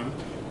first time.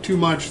 Too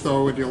much,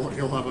 though, and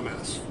you'll have a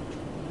mess.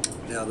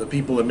 Now the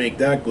people that make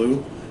that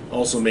glue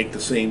also make the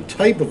same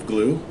type of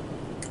glue,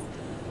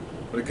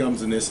 but it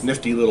comes in this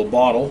nifty little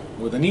bottle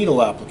with a needle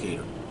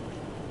applicator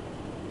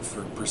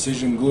for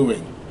precision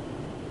gluing.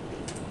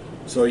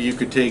 So you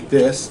could take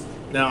this.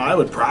 Now I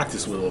would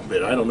practice with a little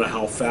bit. I don't know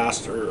how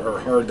fast or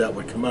hard that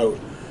would come out,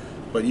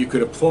 but you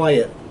could apply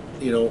it,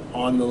 you know,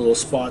 on the little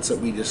spots that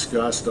we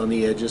discussed on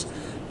the edges.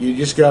 You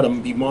just got to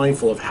be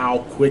mindful of how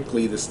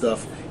quickly the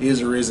stuff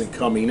is or isn't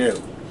coming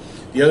out.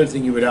 The other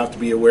thing you would have to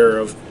be aware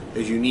of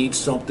is you need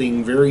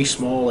something very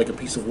small, like a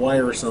piece of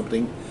wire or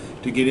something,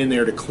 to get in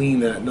there to clean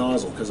that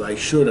nozzle, because I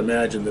should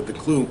imagine that the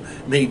glue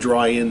may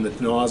dry in the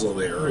nozzle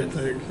there,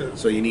 and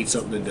so you need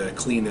something to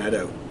clean that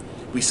out.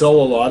 We sell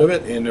a lot of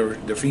it, and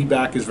the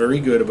feedback is very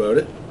good about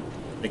it.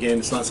 Again,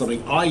 it's not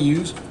something I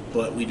use,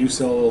 but we do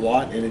sell a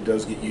lot, and it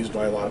does get used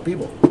by a lot of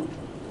people.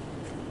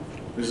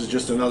 This is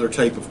just another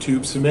type of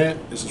tube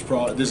cement. This is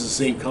the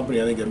same company,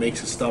 I think, that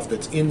makes the stuff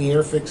that's in the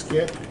Airfix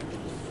kit.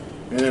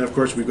 And then, of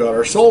course, we've got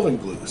our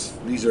solvent glues.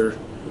 These are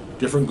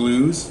different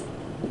glues.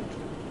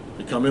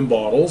 They come in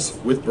bottles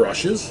with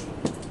brushes.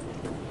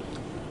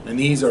 And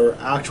these are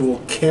actual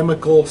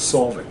chemical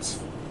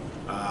solvents.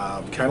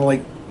 Kind of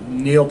like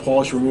nail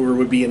polish remover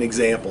would be an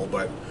example,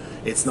 but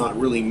it's not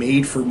really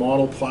made for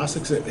model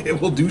plastics.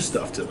 It will do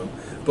stuff to them,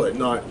 but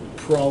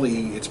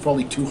it's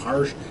probably too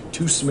harsh,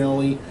 too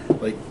smelly.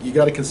 Like, you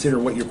got to consider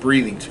what you're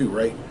breathing too,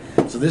 right?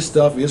 So this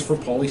stuff is for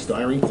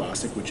polystyrene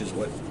plastic, which is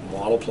what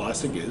model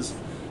plastic is.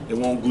 It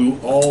won't glue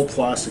all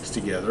plastics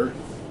together.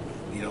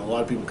 You know, a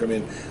lot of people come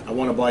in, I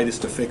want to buy this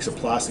to fix a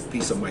plastic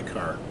piece of my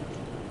car.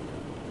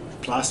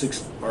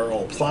 Plastics are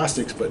all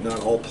plastics, but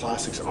not all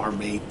plastics are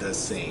made the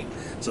same.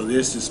 So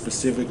this is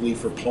specifically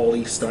for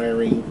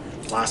polystyrene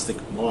plastic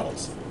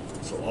models.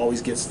 So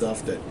always get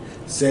stuff that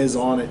says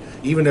on it,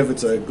 even if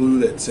it's a glue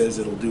that says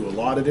it'll do a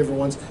lot of different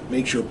ones,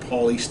 make sure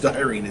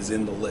polystyrene is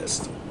in the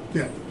list.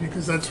 Yeah,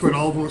 because that's what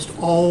almost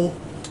all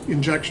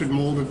injection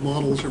molded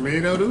models are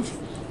made out of.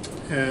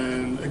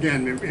 And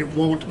again, it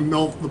won't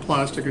melt the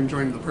plastic and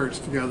join the parts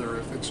together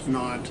if it's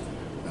not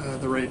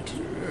the right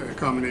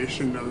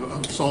combination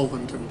of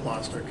solvent and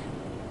plastic.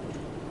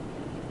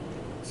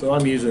 So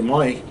I'm using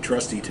my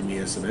trusty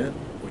Tamiya cement,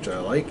 which I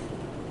like.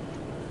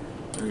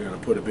 I'm going to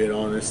put a bit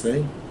on this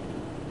thing.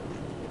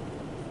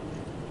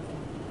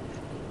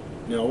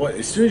 Now, what?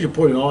 As soon as you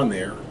put it on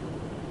there,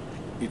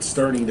 it's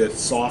starting to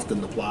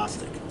soften the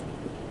plastic.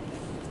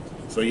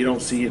 So you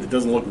don't see it, it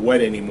doesn't look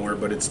wet anymore,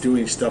 but it's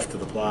doing stuff to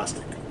the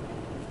plastic.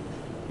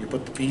 You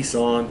put the piece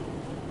on,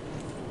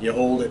 you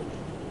hold it,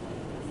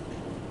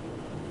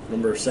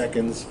 number of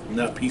seconds, and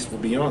that piece will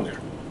be on there.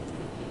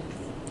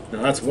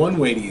 Now that's one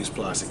way to use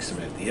plastic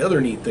cement. The other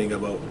neat thing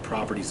about the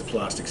properties of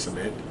plastic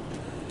cement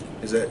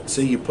is that,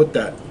 say you put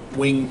that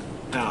wing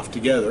half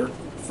together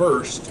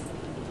first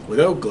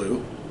without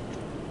glue,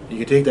 you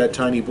can take that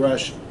tiny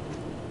brush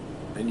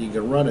and you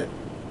can run it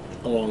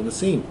along the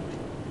seam.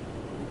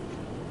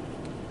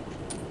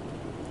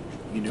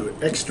 You do it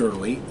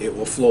externally, it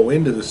will flow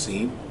into the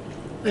seam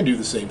and do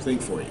the same thing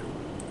for you.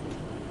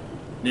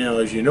 Now,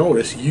 as you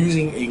notice,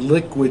 using a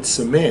liquid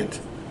cement,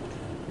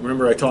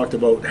 remember I talked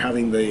about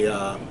having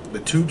the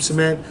tube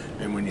cement,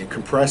 and when you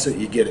compress it,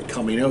 you get it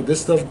coming out.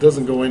 This stuff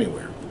doesn't go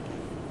anywhere.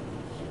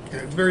 Yeah,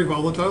 it's very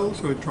volatile,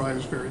 so it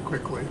dries very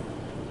quickly.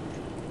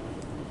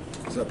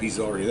 So that piece is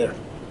already there.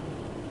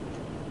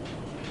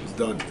 It's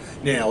done.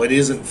 Now, it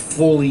isn't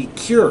fully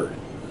cured.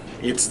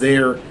 It's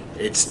there,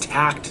 it's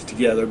tacked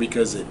together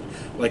because it,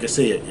 like I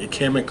say, it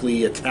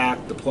chemically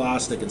attacked the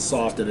plastic and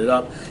softened it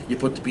up. You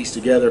put the piece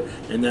together,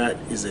 and that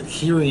is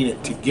adhering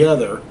it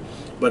together,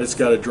 but it's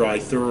got to dry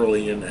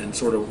thoroughly and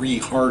sort of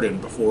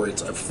re-harden before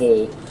it's a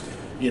full,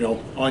 you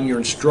know, on your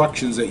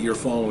instructions that you're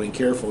following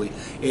carefully,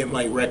 it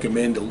might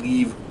recommend to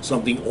leave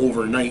something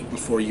overnight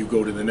before you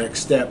go to the next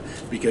step,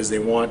 because they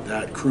want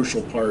that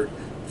crucial part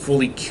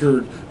fully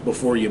cured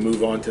before you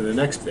move on to the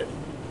next bit.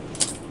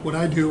 What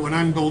I do when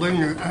I'm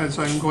building, as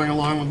I'm going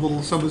along with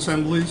little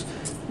sub-assemblies,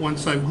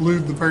 once I've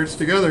glued the parts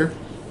together,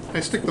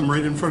 I stick them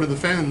right in front of the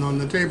fan on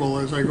the table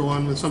as I go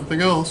on with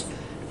something else,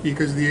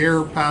 because the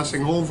air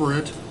passing over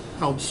it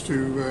helps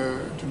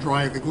to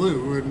dry the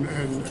glue,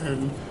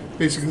 and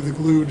basically the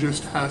glue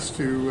just has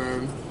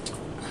to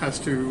what's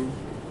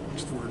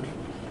the word,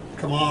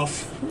 come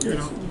off, you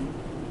know,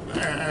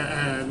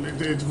 and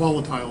it's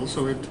volatile,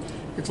 so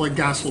it's like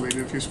gasoline.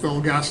 If you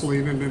spill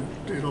gasoline, and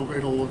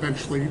it'll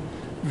eventually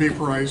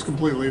vaporize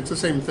completely. It's the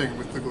same thing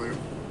with the glue.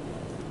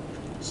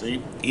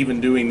 See,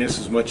 even doing this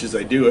as much as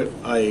I do it,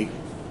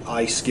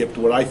 I skipped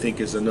what I think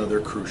is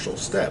another crucial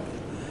step,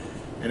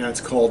 and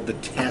that's called the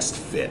test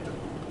fit.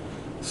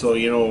 So,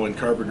 you know, when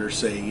carpenters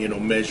say, you know,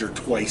 measure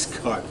twice,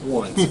 cut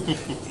once,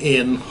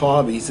 in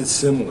hobbies it's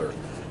similar.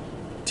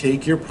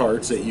 Take your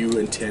parts that you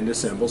intend to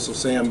assemble. So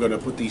say I'm going to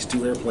put these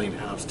two airplane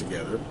halves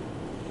together.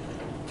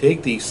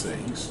 Take these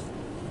things,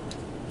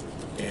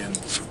 and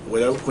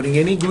without putting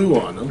any glue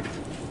on them,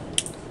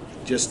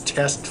 just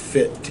test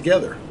fit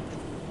together.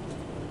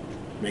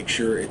 Make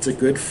sure it's a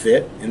good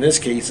fit. In this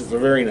case, it's a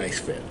very nice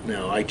fit.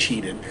 Now, I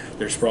cheated.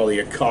 There's probably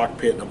a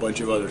cockpit and a bunch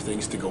of other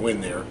things to go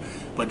in there.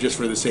 But just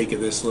for the sake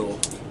of this little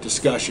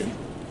discussion,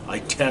 I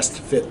test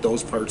fit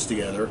those parts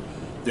together.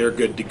 They're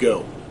good to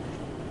go.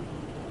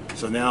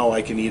 So now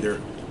I can either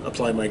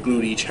apply my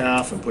glue to each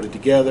half and put it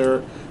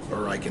together,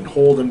 or I can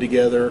hold them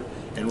together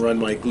and run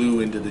my glue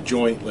into the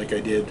joint like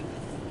I did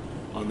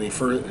on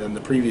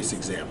the previous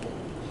example.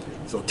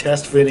 So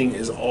test fitting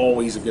is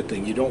always a good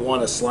thing. You don't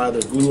want to slather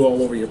glue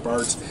all over your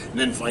parts and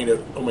then find out,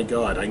 oh my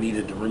God, I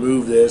needed to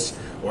remove this,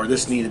 or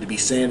this needed to be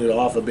sanded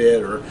off a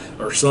bit,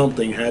 or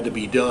something had to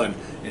be done.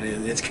 And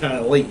it's kind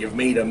of late. You've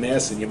made a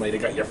mess, and you might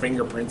have got your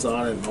fingerprints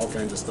on it and all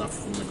kinds of stuff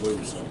from the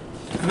glue. So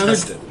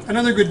test it.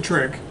 Another good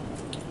trick.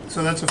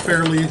 So that's a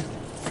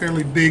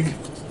fairly big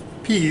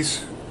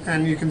piece,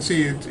 and you can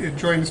see it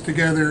joins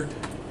together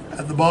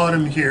at the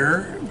bottom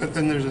here, but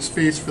then there's a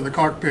space for the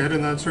cockpit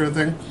and that sort of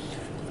thing.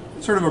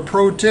 Sort of a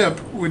pro tip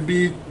would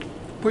be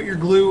put your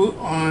glue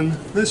on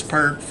this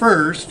part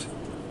first,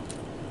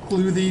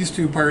 glue these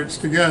two parts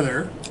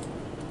together,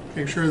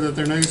 make sure that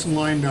they're nice and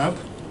lined up,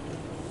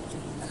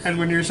 and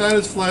when you're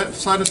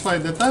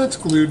satisfied that that's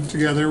glued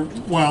together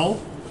well,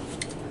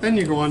 then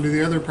you go on to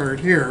the other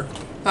part here.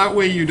 That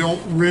way you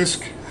don't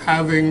risk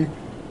having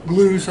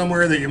glue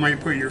somewhere that you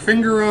might put your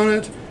finger on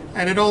it,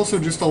 and it also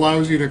just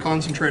allows you to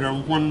concentrate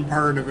on one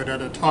part of it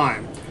at a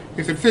time.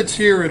 If it fits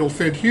here, it'll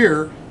fit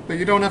here, but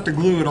you don't have to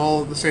glue it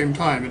all at the same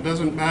time. It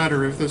doesn't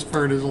matter if this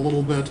part is a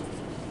little bit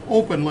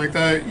open like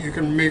that. You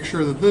can make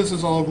sure that this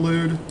is all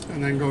glued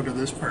and then go to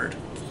this part.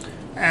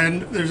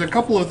 And there's a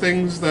couple of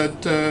things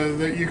that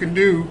that you can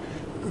do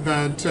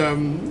that,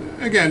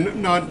 again,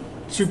 not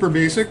super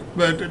basic,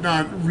 but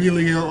not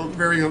really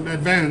very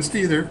advanced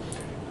either.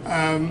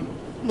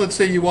 Let's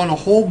say you want to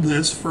hold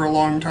this for a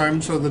long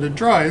time so that it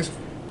dries.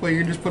 Well,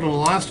 you can just put an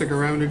elastic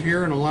around it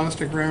here and an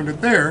elastic around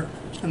it there,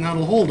 and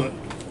that'll hold it.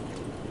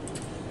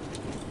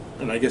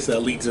 And I guess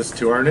that leads us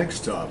to our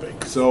next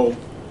topic. So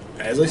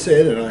as I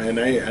said,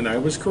 and I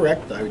was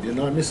correct, I did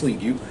not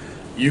mislead you,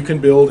 you can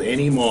build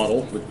any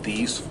model with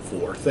these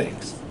four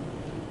things.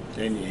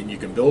 And you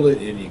can build it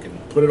and you can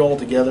put it all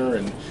together,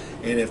 and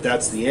if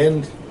that's the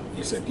end,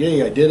 you said,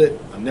 yay, I did it,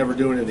 I'm never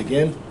doing it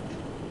again,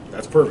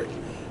 that's perfect.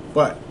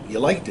 But you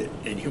liked it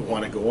and you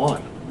want to go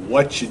on.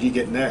 What should you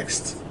get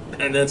next?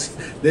 And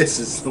this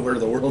is where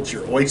the world's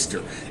your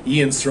oyster.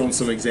 Ian's thrown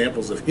some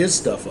examples of his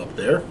stuff up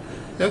there.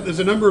 Yeah, there's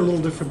a number of little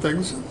different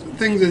things.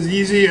 Things as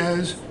easy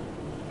as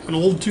an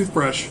old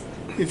toothbrush.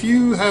 If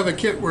you have a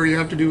kit where you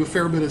have to do a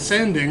fair bit of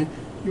sanding,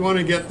 you want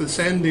to get the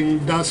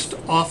sanding dust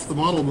off the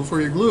model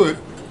before you glue it.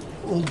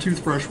 Old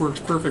toothbrush works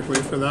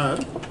perfectly for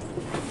that.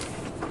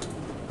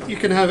 You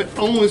can have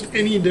almost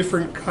any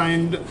different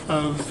kind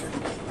of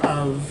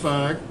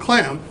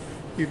clamp.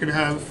 You can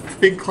have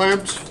big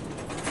clamps,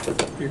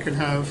 you can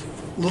have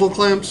little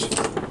clamps,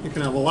 you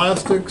can have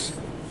elastics.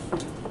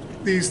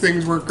 These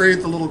things work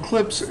great, the little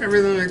clips,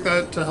 everything like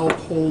that to help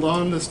hold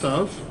on to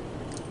stuff.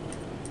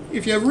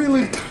 If you have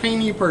really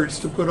tiny parts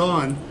to put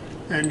on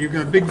and you've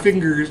got big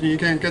fingers and you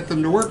can't get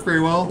them to work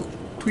very well,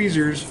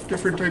 tweezers,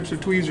 different types of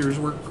tweezers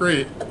work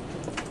great.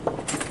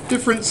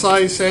 Different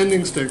size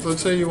sanding sticks.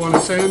 Let's say you want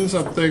to sand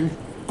something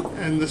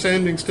and the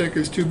sanding stick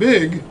is too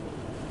big,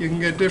 you can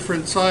get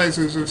different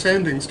sizes of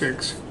sanding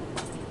sticks.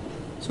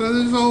 So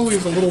there's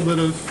always a little bit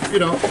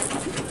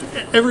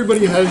of,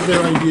 everybody has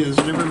their ideas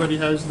and everybody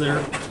has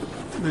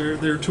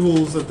their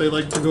tools that they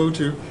like to go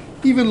to.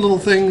 Even little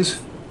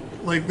things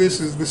like this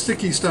is the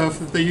sticky stuff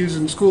that they use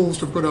in schools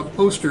to put up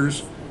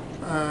posters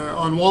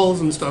on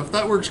walls and stuff.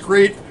 That works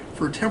great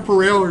for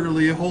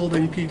temporarily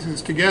holding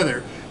pieces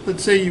together.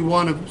 Let's say you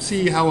want to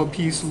see how a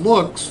piece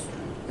looks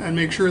and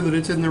make sure that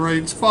it's in the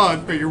right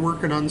spot, but you're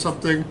working on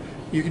something.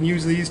 You can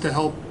use these to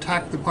help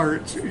tack the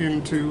parts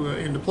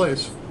into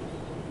place.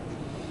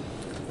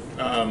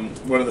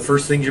 One of the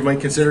first things you might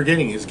consider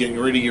getting is getting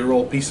rid of your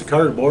old piece of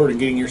cardboard and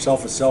getting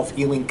yourself a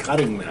self-healing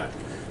cutting mat.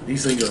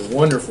 These things are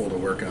wonderful to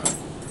work on.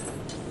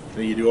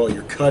 Then you do all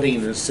your cutting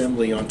and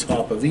assembly on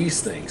top of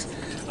these things.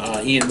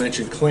 Ian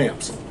mentioned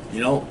clamps.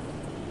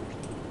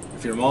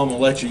 If your mom will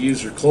let you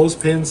use her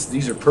clothespins,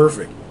 these are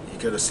perfect. You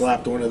could have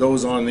slapped one of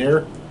those on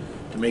there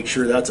to make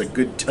sure that's a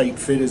good tight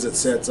fit as it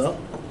sets up.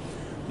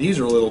 These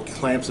are little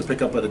clamps to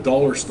pick up at a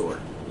dollar store.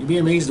 You'd be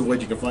amazed at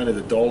what you can find at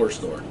a dollar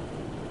store.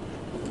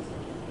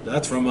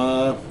 That's from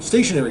a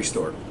stationery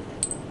store.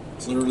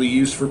 It's literally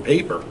used for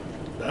paper.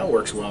 That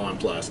works well on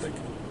plastic.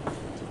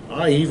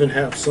 I even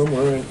have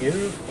somewhere in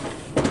here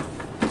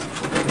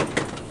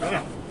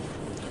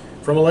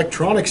from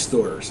electronic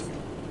stores.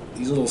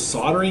 These little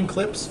soldering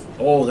clips,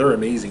 oh, they're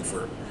amazing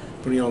for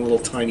putting on little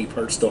tiny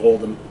parts to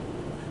hold them,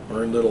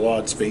 or in little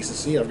odd spaces.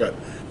 See, I've got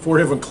 4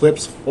 different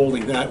clips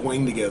holding that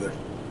wing together.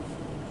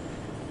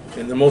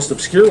 And the most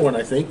obscure one,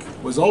 I think,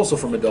 was also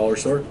from a dollar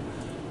store.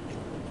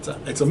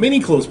 It's a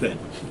mini clothespin.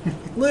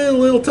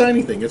 little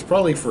tiny thing. It's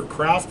probably for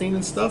crafting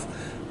and stuff,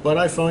 but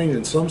I find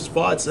in some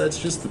spots that's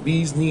just the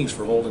bee's knees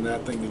for holding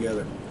that thing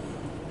together.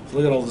 So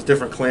look at all those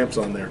different clamps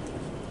on there.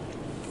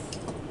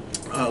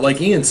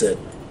 Like Ian said,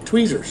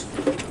 tweezers.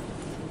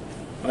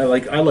 I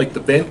like the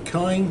bent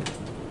kind.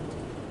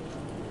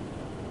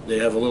 They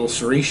have a little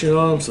serration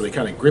on them, so they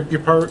kind of grip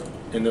your part,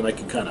 and then I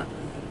can kind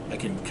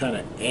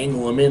of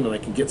angle them in, and I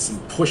can get some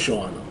push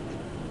on them.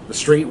 The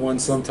straight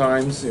ones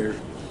sometimes they're,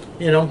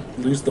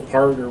 lose the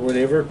part or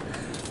whatever.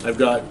 I've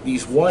got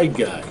these wide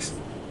guys.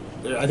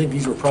 I think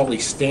these were probably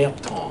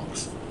stamp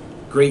tongs,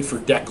 great for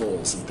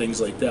decals and things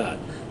like that.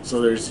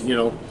 So there's,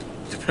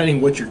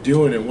 depending what you're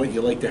doing and what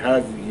you like to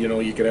have,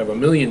 you could have a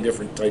million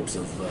different types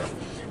of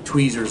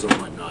tweezers and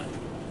whatnot.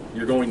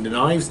 You're going to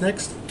knives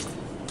next?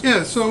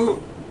 Yeah,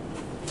 so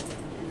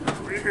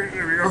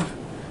there we go.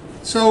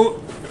 So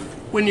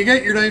when you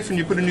get your knife and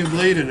you put a new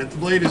blade in it, the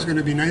blade is going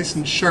to be nice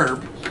and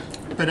sharp.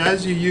 But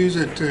as you use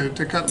it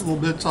to cut little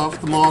bits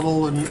off the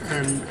model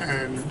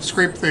and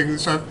scrape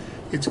things up,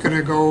 it's going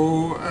to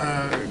go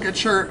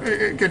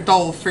get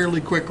dull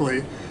fairly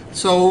quickly.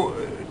 So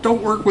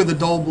don't work with a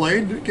dull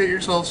blade. Get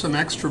yourself some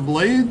extra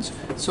blades.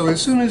 So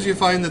as soon as you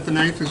find that the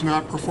knife is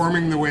not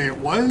performing the way it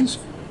was,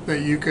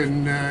 that you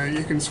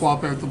can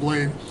swap out the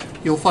blade.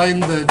 You'll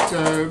find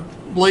that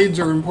blades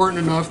are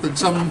important enough that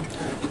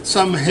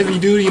some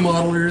heavy-duty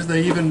modelers,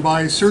 they even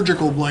buy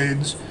surgical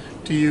blades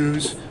to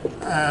use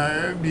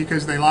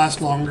because they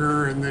last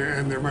longer and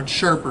they're much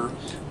sharper.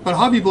 But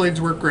hobby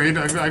blades work great.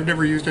 I've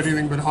never used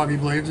anything but hobby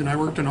blades, and I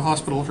worked in a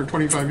hospital for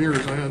 25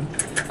 years. I had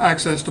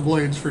access to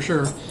blades for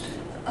sure.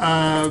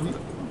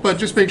 But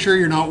just make sure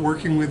you're not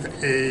working with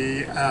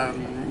a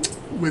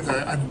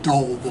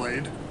dull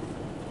blade.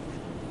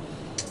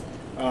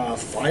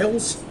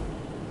 Files.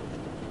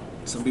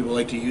 Some people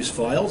like to use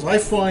files. I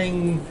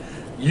find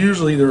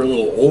usually they're a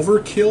little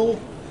overkill,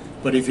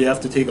 but if you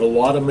have to take a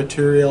lot of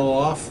material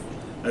off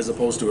as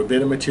opposed to a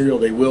bit of material,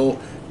 they will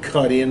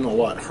cut in a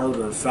lot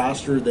harder and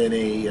faster than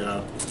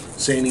a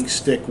sanding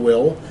stick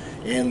will.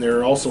 And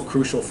they're also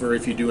crucial for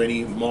if you do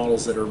any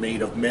models that are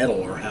made of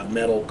metal or have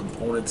metal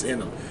components in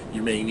them.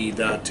 You may need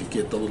that to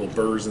get the little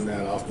burrs and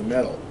that off the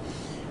metal.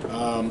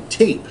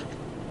 Tape.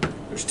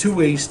 There's two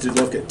ways to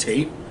look at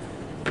tape.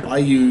 I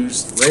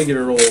use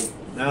regular old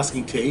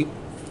masking tape.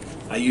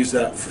 I use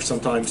that for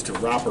sometimes to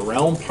wrap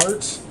around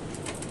parts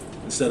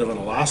instead of an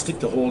elastic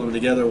to hold them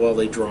together while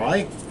they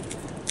dry.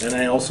 And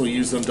I also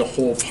use them to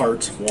hold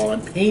parts while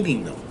I'm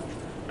painting them.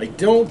 I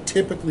don't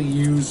typically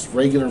use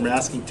regular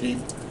masking tape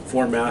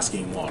for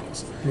masking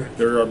models. Right.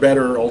 There are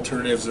better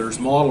alternatives. There's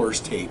modeler's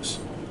tapes,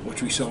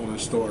 which we sell in the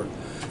store.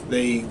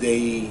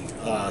 They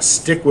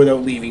stick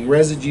without leaving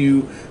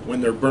residue.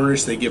 When they're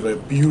burnished, they give a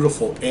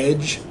beautiful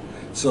edge.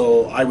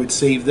 So I would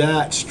save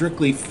that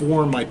strictly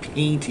for my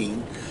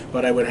painting,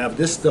 but I would have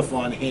this stuff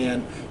on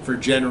hand for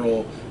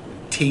general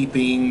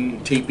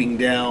taping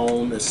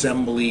down,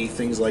 assembly,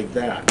 things like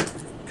that,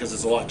 because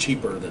it's a lot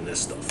cheaper than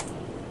this stuff.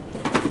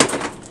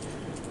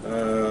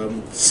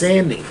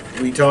 Sanding,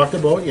 we talked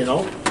about,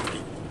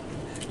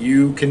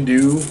 you can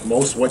do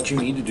most what you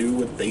need to do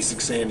with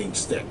basic sanding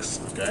sticks,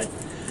 okay?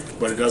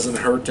 But it doesn't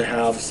hurt to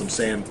have some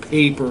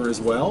sandpaper as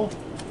well.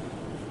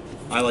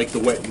 I like the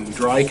wet and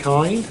dry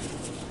kind,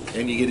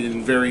 and you get it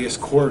in various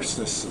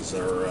coarsenesses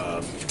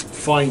or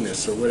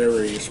fineness or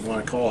whatever you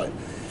want to call it.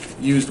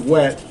 Used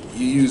wet,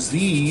 you use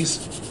these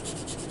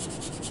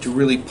to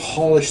really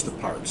polish the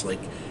parts. Like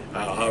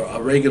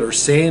a regular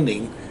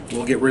sanding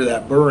will get rid of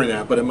that burr in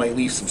that, but it might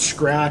leave some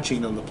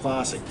scratching on the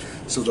plastic.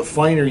 So the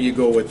finer you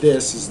go with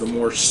this is the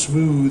more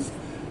smooth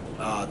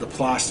the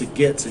plastic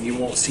gets, and you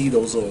won't see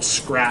those little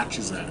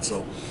scratches in it.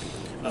 So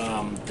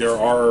there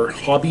are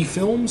hobby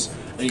films,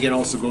 and you can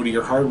also go to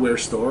your hardware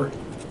store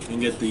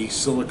and get the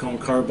silicone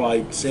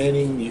carbide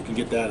sanding. You can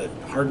get that at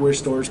hardware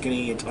stores,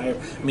 Canadian Tire.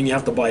 I mean, you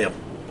have to buy a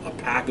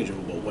package of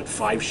about, what,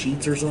 5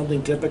 sheets or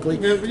something typically?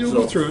 Yeah, you'll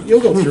go through it.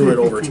 You'll go through it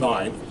over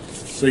time.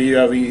 So you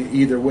have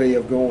either way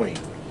of going.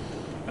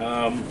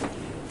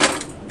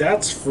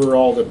 That's for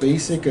all the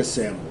basic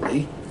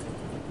assembly.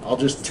 I'll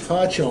just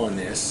touch on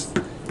this.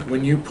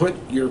 When you put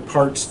your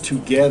parts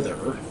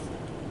together,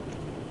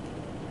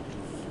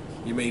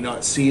 you may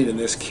not see it in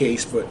this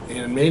case, but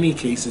in many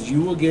cases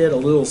you will get a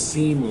little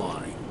seam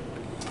line.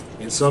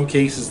 In some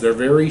cases they're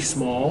very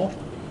small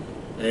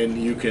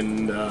and you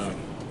can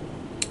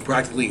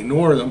practically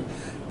ignore them,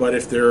 but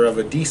if they're of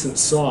a decent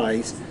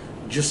size,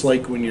 just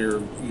like when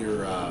you're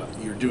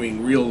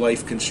doing real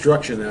life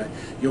construction,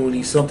 you'll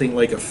need something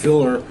like a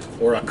filler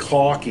or a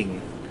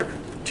caulking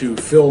to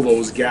fill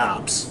those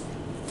gaps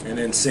and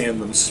then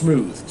sand them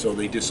smooth so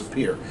they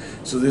disappear.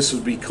 So this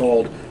would be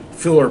called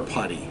filler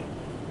putty.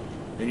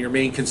 And your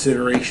main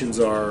considerations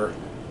are,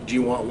 do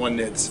you want one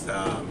that's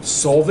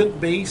solvent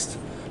based,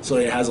 so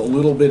it has a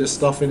little bit of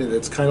stuff in it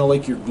that's kind of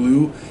like your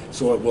glue,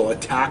 so it will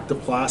attack the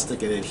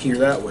plastic and adhere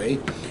that way,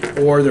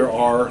 or there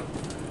are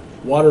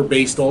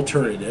water-based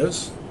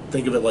alternatives.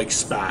 Think of it like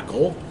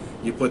spackle.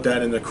 You put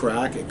that in the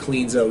crack, it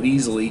cleans out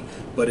easily,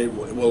 but it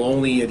will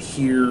only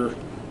adhere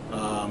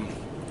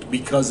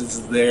because it's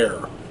there.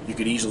 You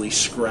could easily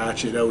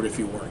scratch it out if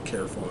you weren't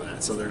careful in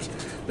that. So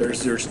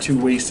there's two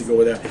ways to go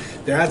with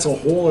that. That's a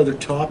whole other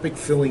topic,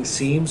 filling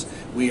seams.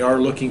 We are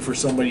looking for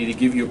somebody to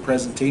give you a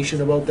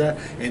presentation about that,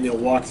 and they'll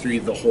walk through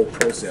the whole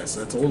process.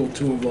 That's a little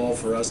too involved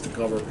for us to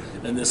cover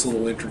in this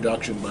little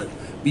introduction, but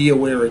be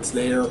aware it's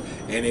there,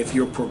 and if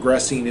you're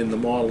progressing in the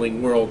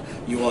modeling world,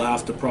 you will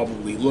have to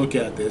probably look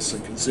at this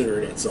and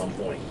consider it at some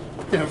point.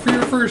 Yeah, for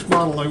your first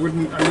model, I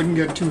wouldn't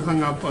get too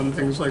hung up on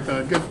things like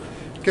that.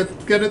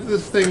 Get at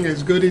this thing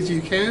as good as you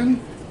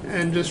can,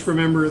 and just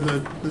remember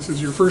that this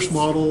is your first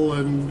model,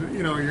 and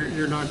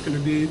you're not going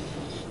to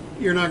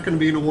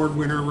be an award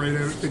winner right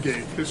out the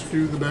gate. Just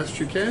do the best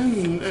you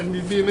can, and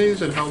you'd be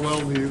amazed at how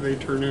well they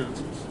turn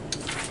out.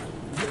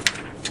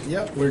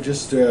 Yep, we're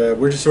just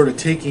sort of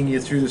taking you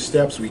through the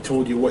steps. We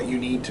told you what you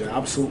need to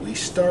absolutely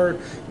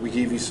start. We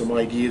gave you some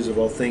ideas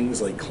about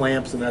things like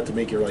clamps and that to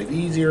make your life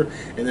easier.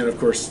 And then, of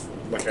course,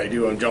 like I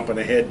do, I'm jumping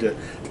ahead to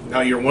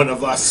now you're one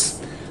of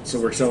us. So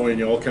we're telling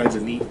you all kinds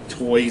of neat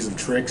toys and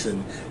tricks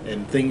and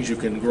things you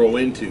can grow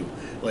into.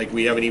 Like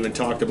we haven't even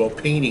talked about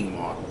painting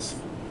models.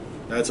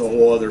 That's a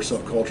whole other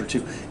subculture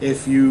too.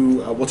 If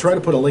you, we'll try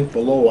to put a link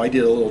below. I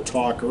did a little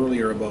talk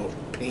earlier about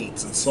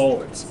paints and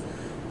solvents.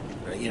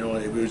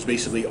 It was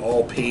basically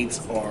all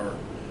paints are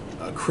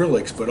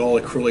acrylics, but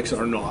all acrylics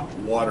are not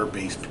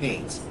water-based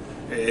paints.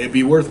 It'd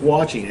be worth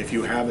watching if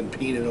you haven't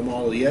painted a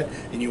model yet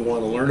and you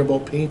want to learn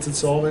about paints and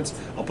solvents.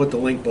 I'll put the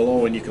link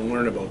below and you can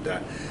learn about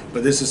that.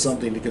 But this is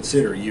something to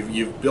consider.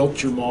 You've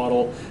built your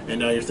model and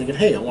now you're thinking,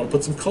 hey, I want to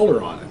put some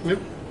color on it. Yep.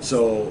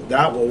 So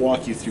that will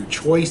walk you through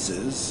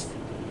choices,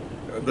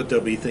 but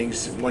there'll be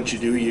things, once you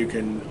do, you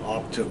can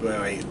opt to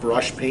buy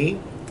brush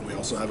paint. We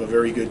also have a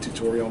very good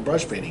tutorial on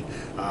brush painting.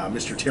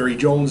 Mr. Terry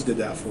Jones did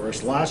that for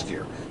us last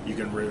year. You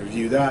can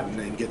review that and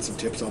then get some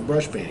tips on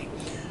brush painting.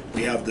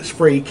 We have the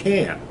spray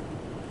can.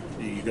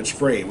 You can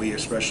spray. We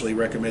especially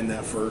recommend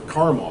that for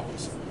car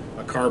models.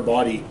 A car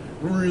body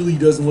really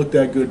doesn't look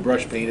that good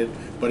brush painted,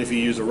 but if you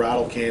use a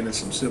rattle can and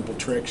some simple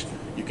tricks,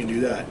 you can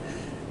do that.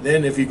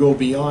 Then if you go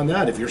beyond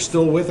that, if you're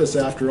still with us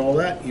after all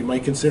that, you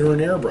might consider an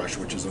airbrush,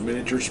 which is a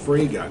miniature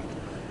spray gun.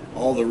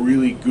 All the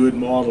really good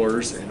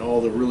modelers and all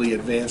the really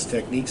advanced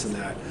techniques in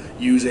that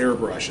use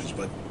airbrushes,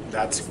 but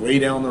that's way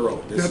down the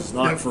road. This is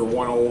not for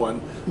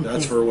 101.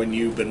 That's for when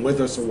you've been with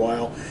us a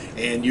while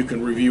and you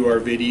can review our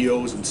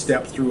videos and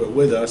step through it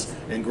with us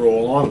and grow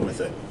along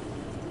with it.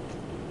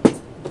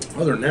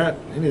 Other than that,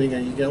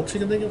 anything else you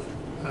can think of?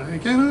 I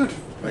cannot.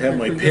 I have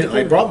my pin.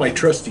 I brought my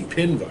trusty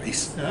pin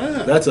vise.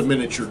 Ah. That's a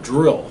miniature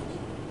drill.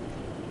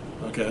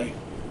 Okay.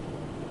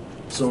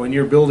 So when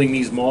you're building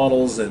these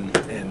models and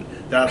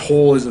that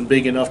hole isn't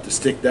big enough to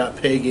stick that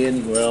peg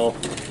in, well,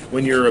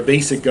 when you're a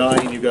basic guy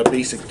and you've got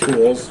basic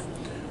tools,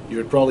 you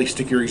would probably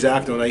stick your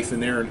X-Acto knife in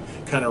there and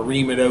kind of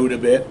ream it out a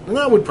bit, and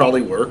that would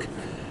probably work.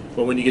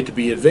 But when you get to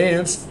be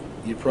advanced,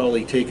 you'd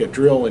probably take a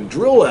drill and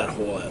drill that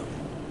hole out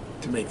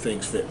to make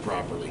things fit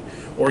properly.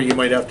 Or you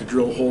might have to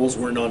drill holes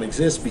where none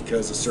exist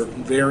because a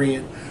certain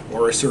variant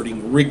or a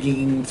certain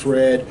rigging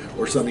thread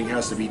or something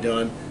has to be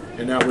done,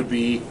 and that would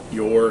be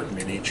your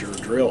miniature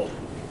drill,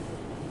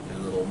 a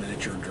little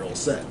miniature drill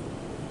set.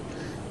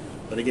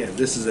 But again,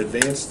 this is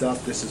advanced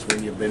stuff. This is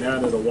when you've been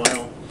at it a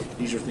while.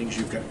 These are things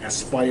you can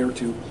aspire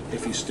to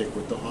if you stick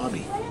with the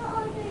hobby.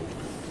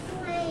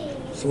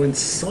 So in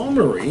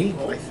summary,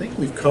 I think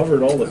we've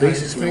covered all the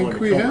basics we want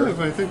to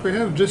cover. I think we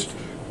have. Just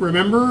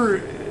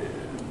remember,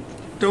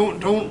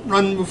 don't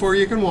run before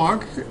you can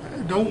walk.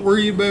 Don't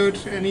worry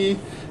about any,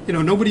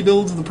 nobody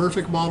builds the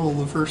perfect model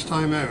the first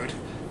time out.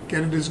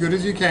 Get it as good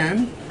as you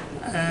can,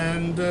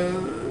 and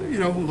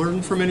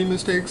learn from any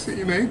mistakes that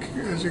you make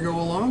as you go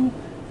along.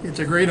 It's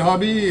a great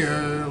hobby.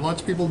 Lots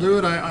of people do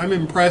it. I'm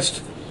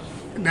impressed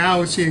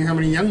now seeing how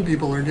many young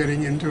people are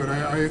getting into it.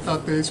 I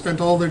thought they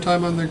spent all their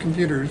time on their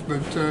computers,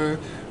 but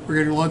we're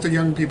getting lots of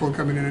young people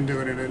coming in and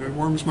doing it, and it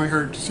warms my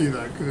heart to see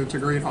that because it's a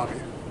great hobby.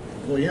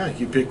 Well, yeah,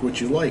 you pick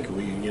what you like.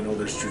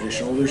 There's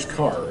traditional, there's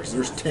cars,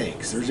 there's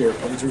tanks, there's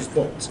airplanes, there's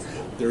boats,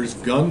 there's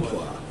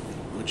Gunpla,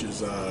 which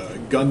is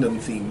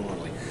Gundam theme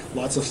modeling.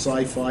 Lots of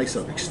sci-fi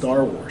subjects,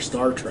 Star Wars,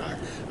 Star Trek.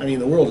 I mean,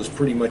 the world is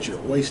pretty much your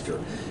oyster.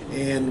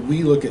 And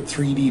we look at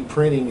 3D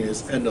printing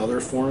as another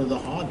form of the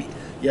hobby.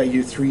 Yeah,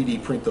 you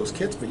 3D print those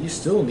kits, but you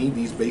still need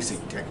these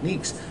basic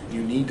techniques.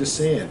 You need to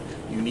sand,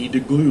 you need to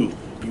glue,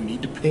 you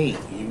need to paint,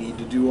 you need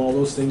to do all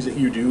those things that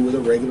you do with a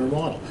regular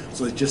model.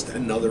 So it's just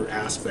another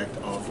aspect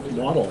of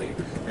modeling.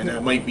 And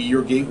that might be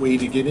your gateway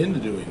to get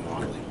into doing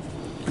modeling.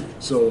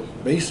 So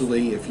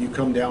basically, if you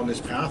come down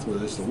this path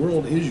with us, the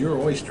world is your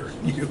oyster.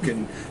 You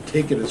can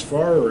take it as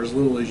far or as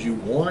little as you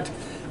want.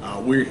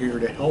 We're here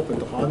to help at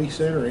the Hobby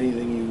Center.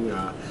 Anything you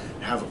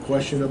have a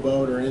question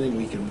about or anything,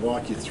 we can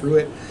walk you through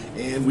it.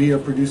 And we are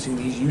producing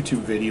these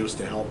YouTube videos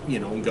to help,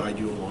 and guide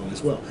you along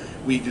as well.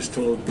 We just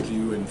told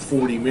you in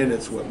 40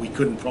 minutes what we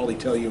couldn't probably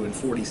tell you in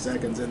 40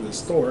 seconds in the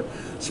store.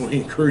 So we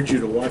encourage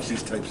you to watch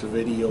these types of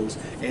videos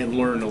and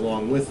learn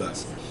along with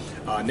us.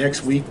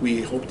 Next week,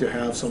 we hope to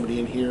have somebody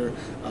in here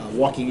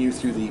walking you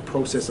through the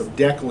process of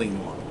decaling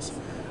models.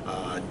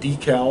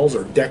 Decals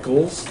or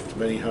decals,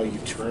 depending how you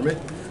term it,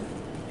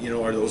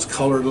 are those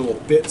colored little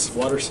bits,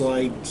 water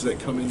slides that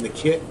come in the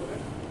kit.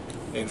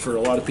 And for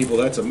a lot of people,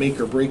 that's a make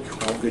or break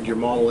how good your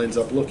model ends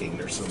up looking.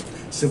 There's some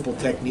simple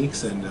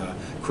techniques, and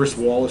Chris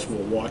Wallace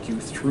will walk you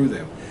through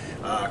them.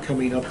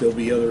 Coming up, there'll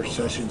be other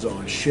sessions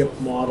on ship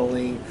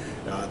modeling.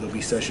 There'll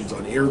be sessions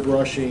on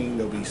airbrushing.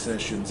 There'll be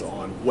sessions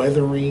on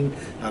weathering,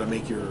 how to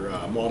make your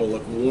model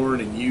look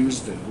worn and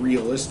used and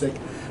realistic.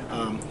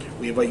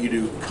 We invite you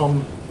to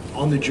come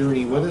on the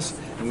journey with us,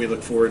 and we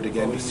look forward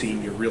again to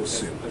seeing you real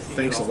soon.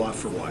 Thanks a lot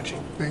for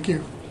watching. Thank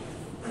you.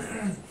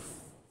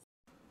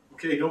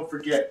 Okay, don't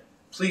forget,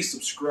 please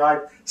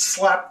subscribe,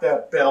 slap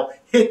that bell,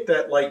 hit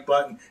that like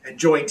button, and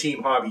join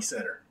Team Hobby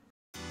Center.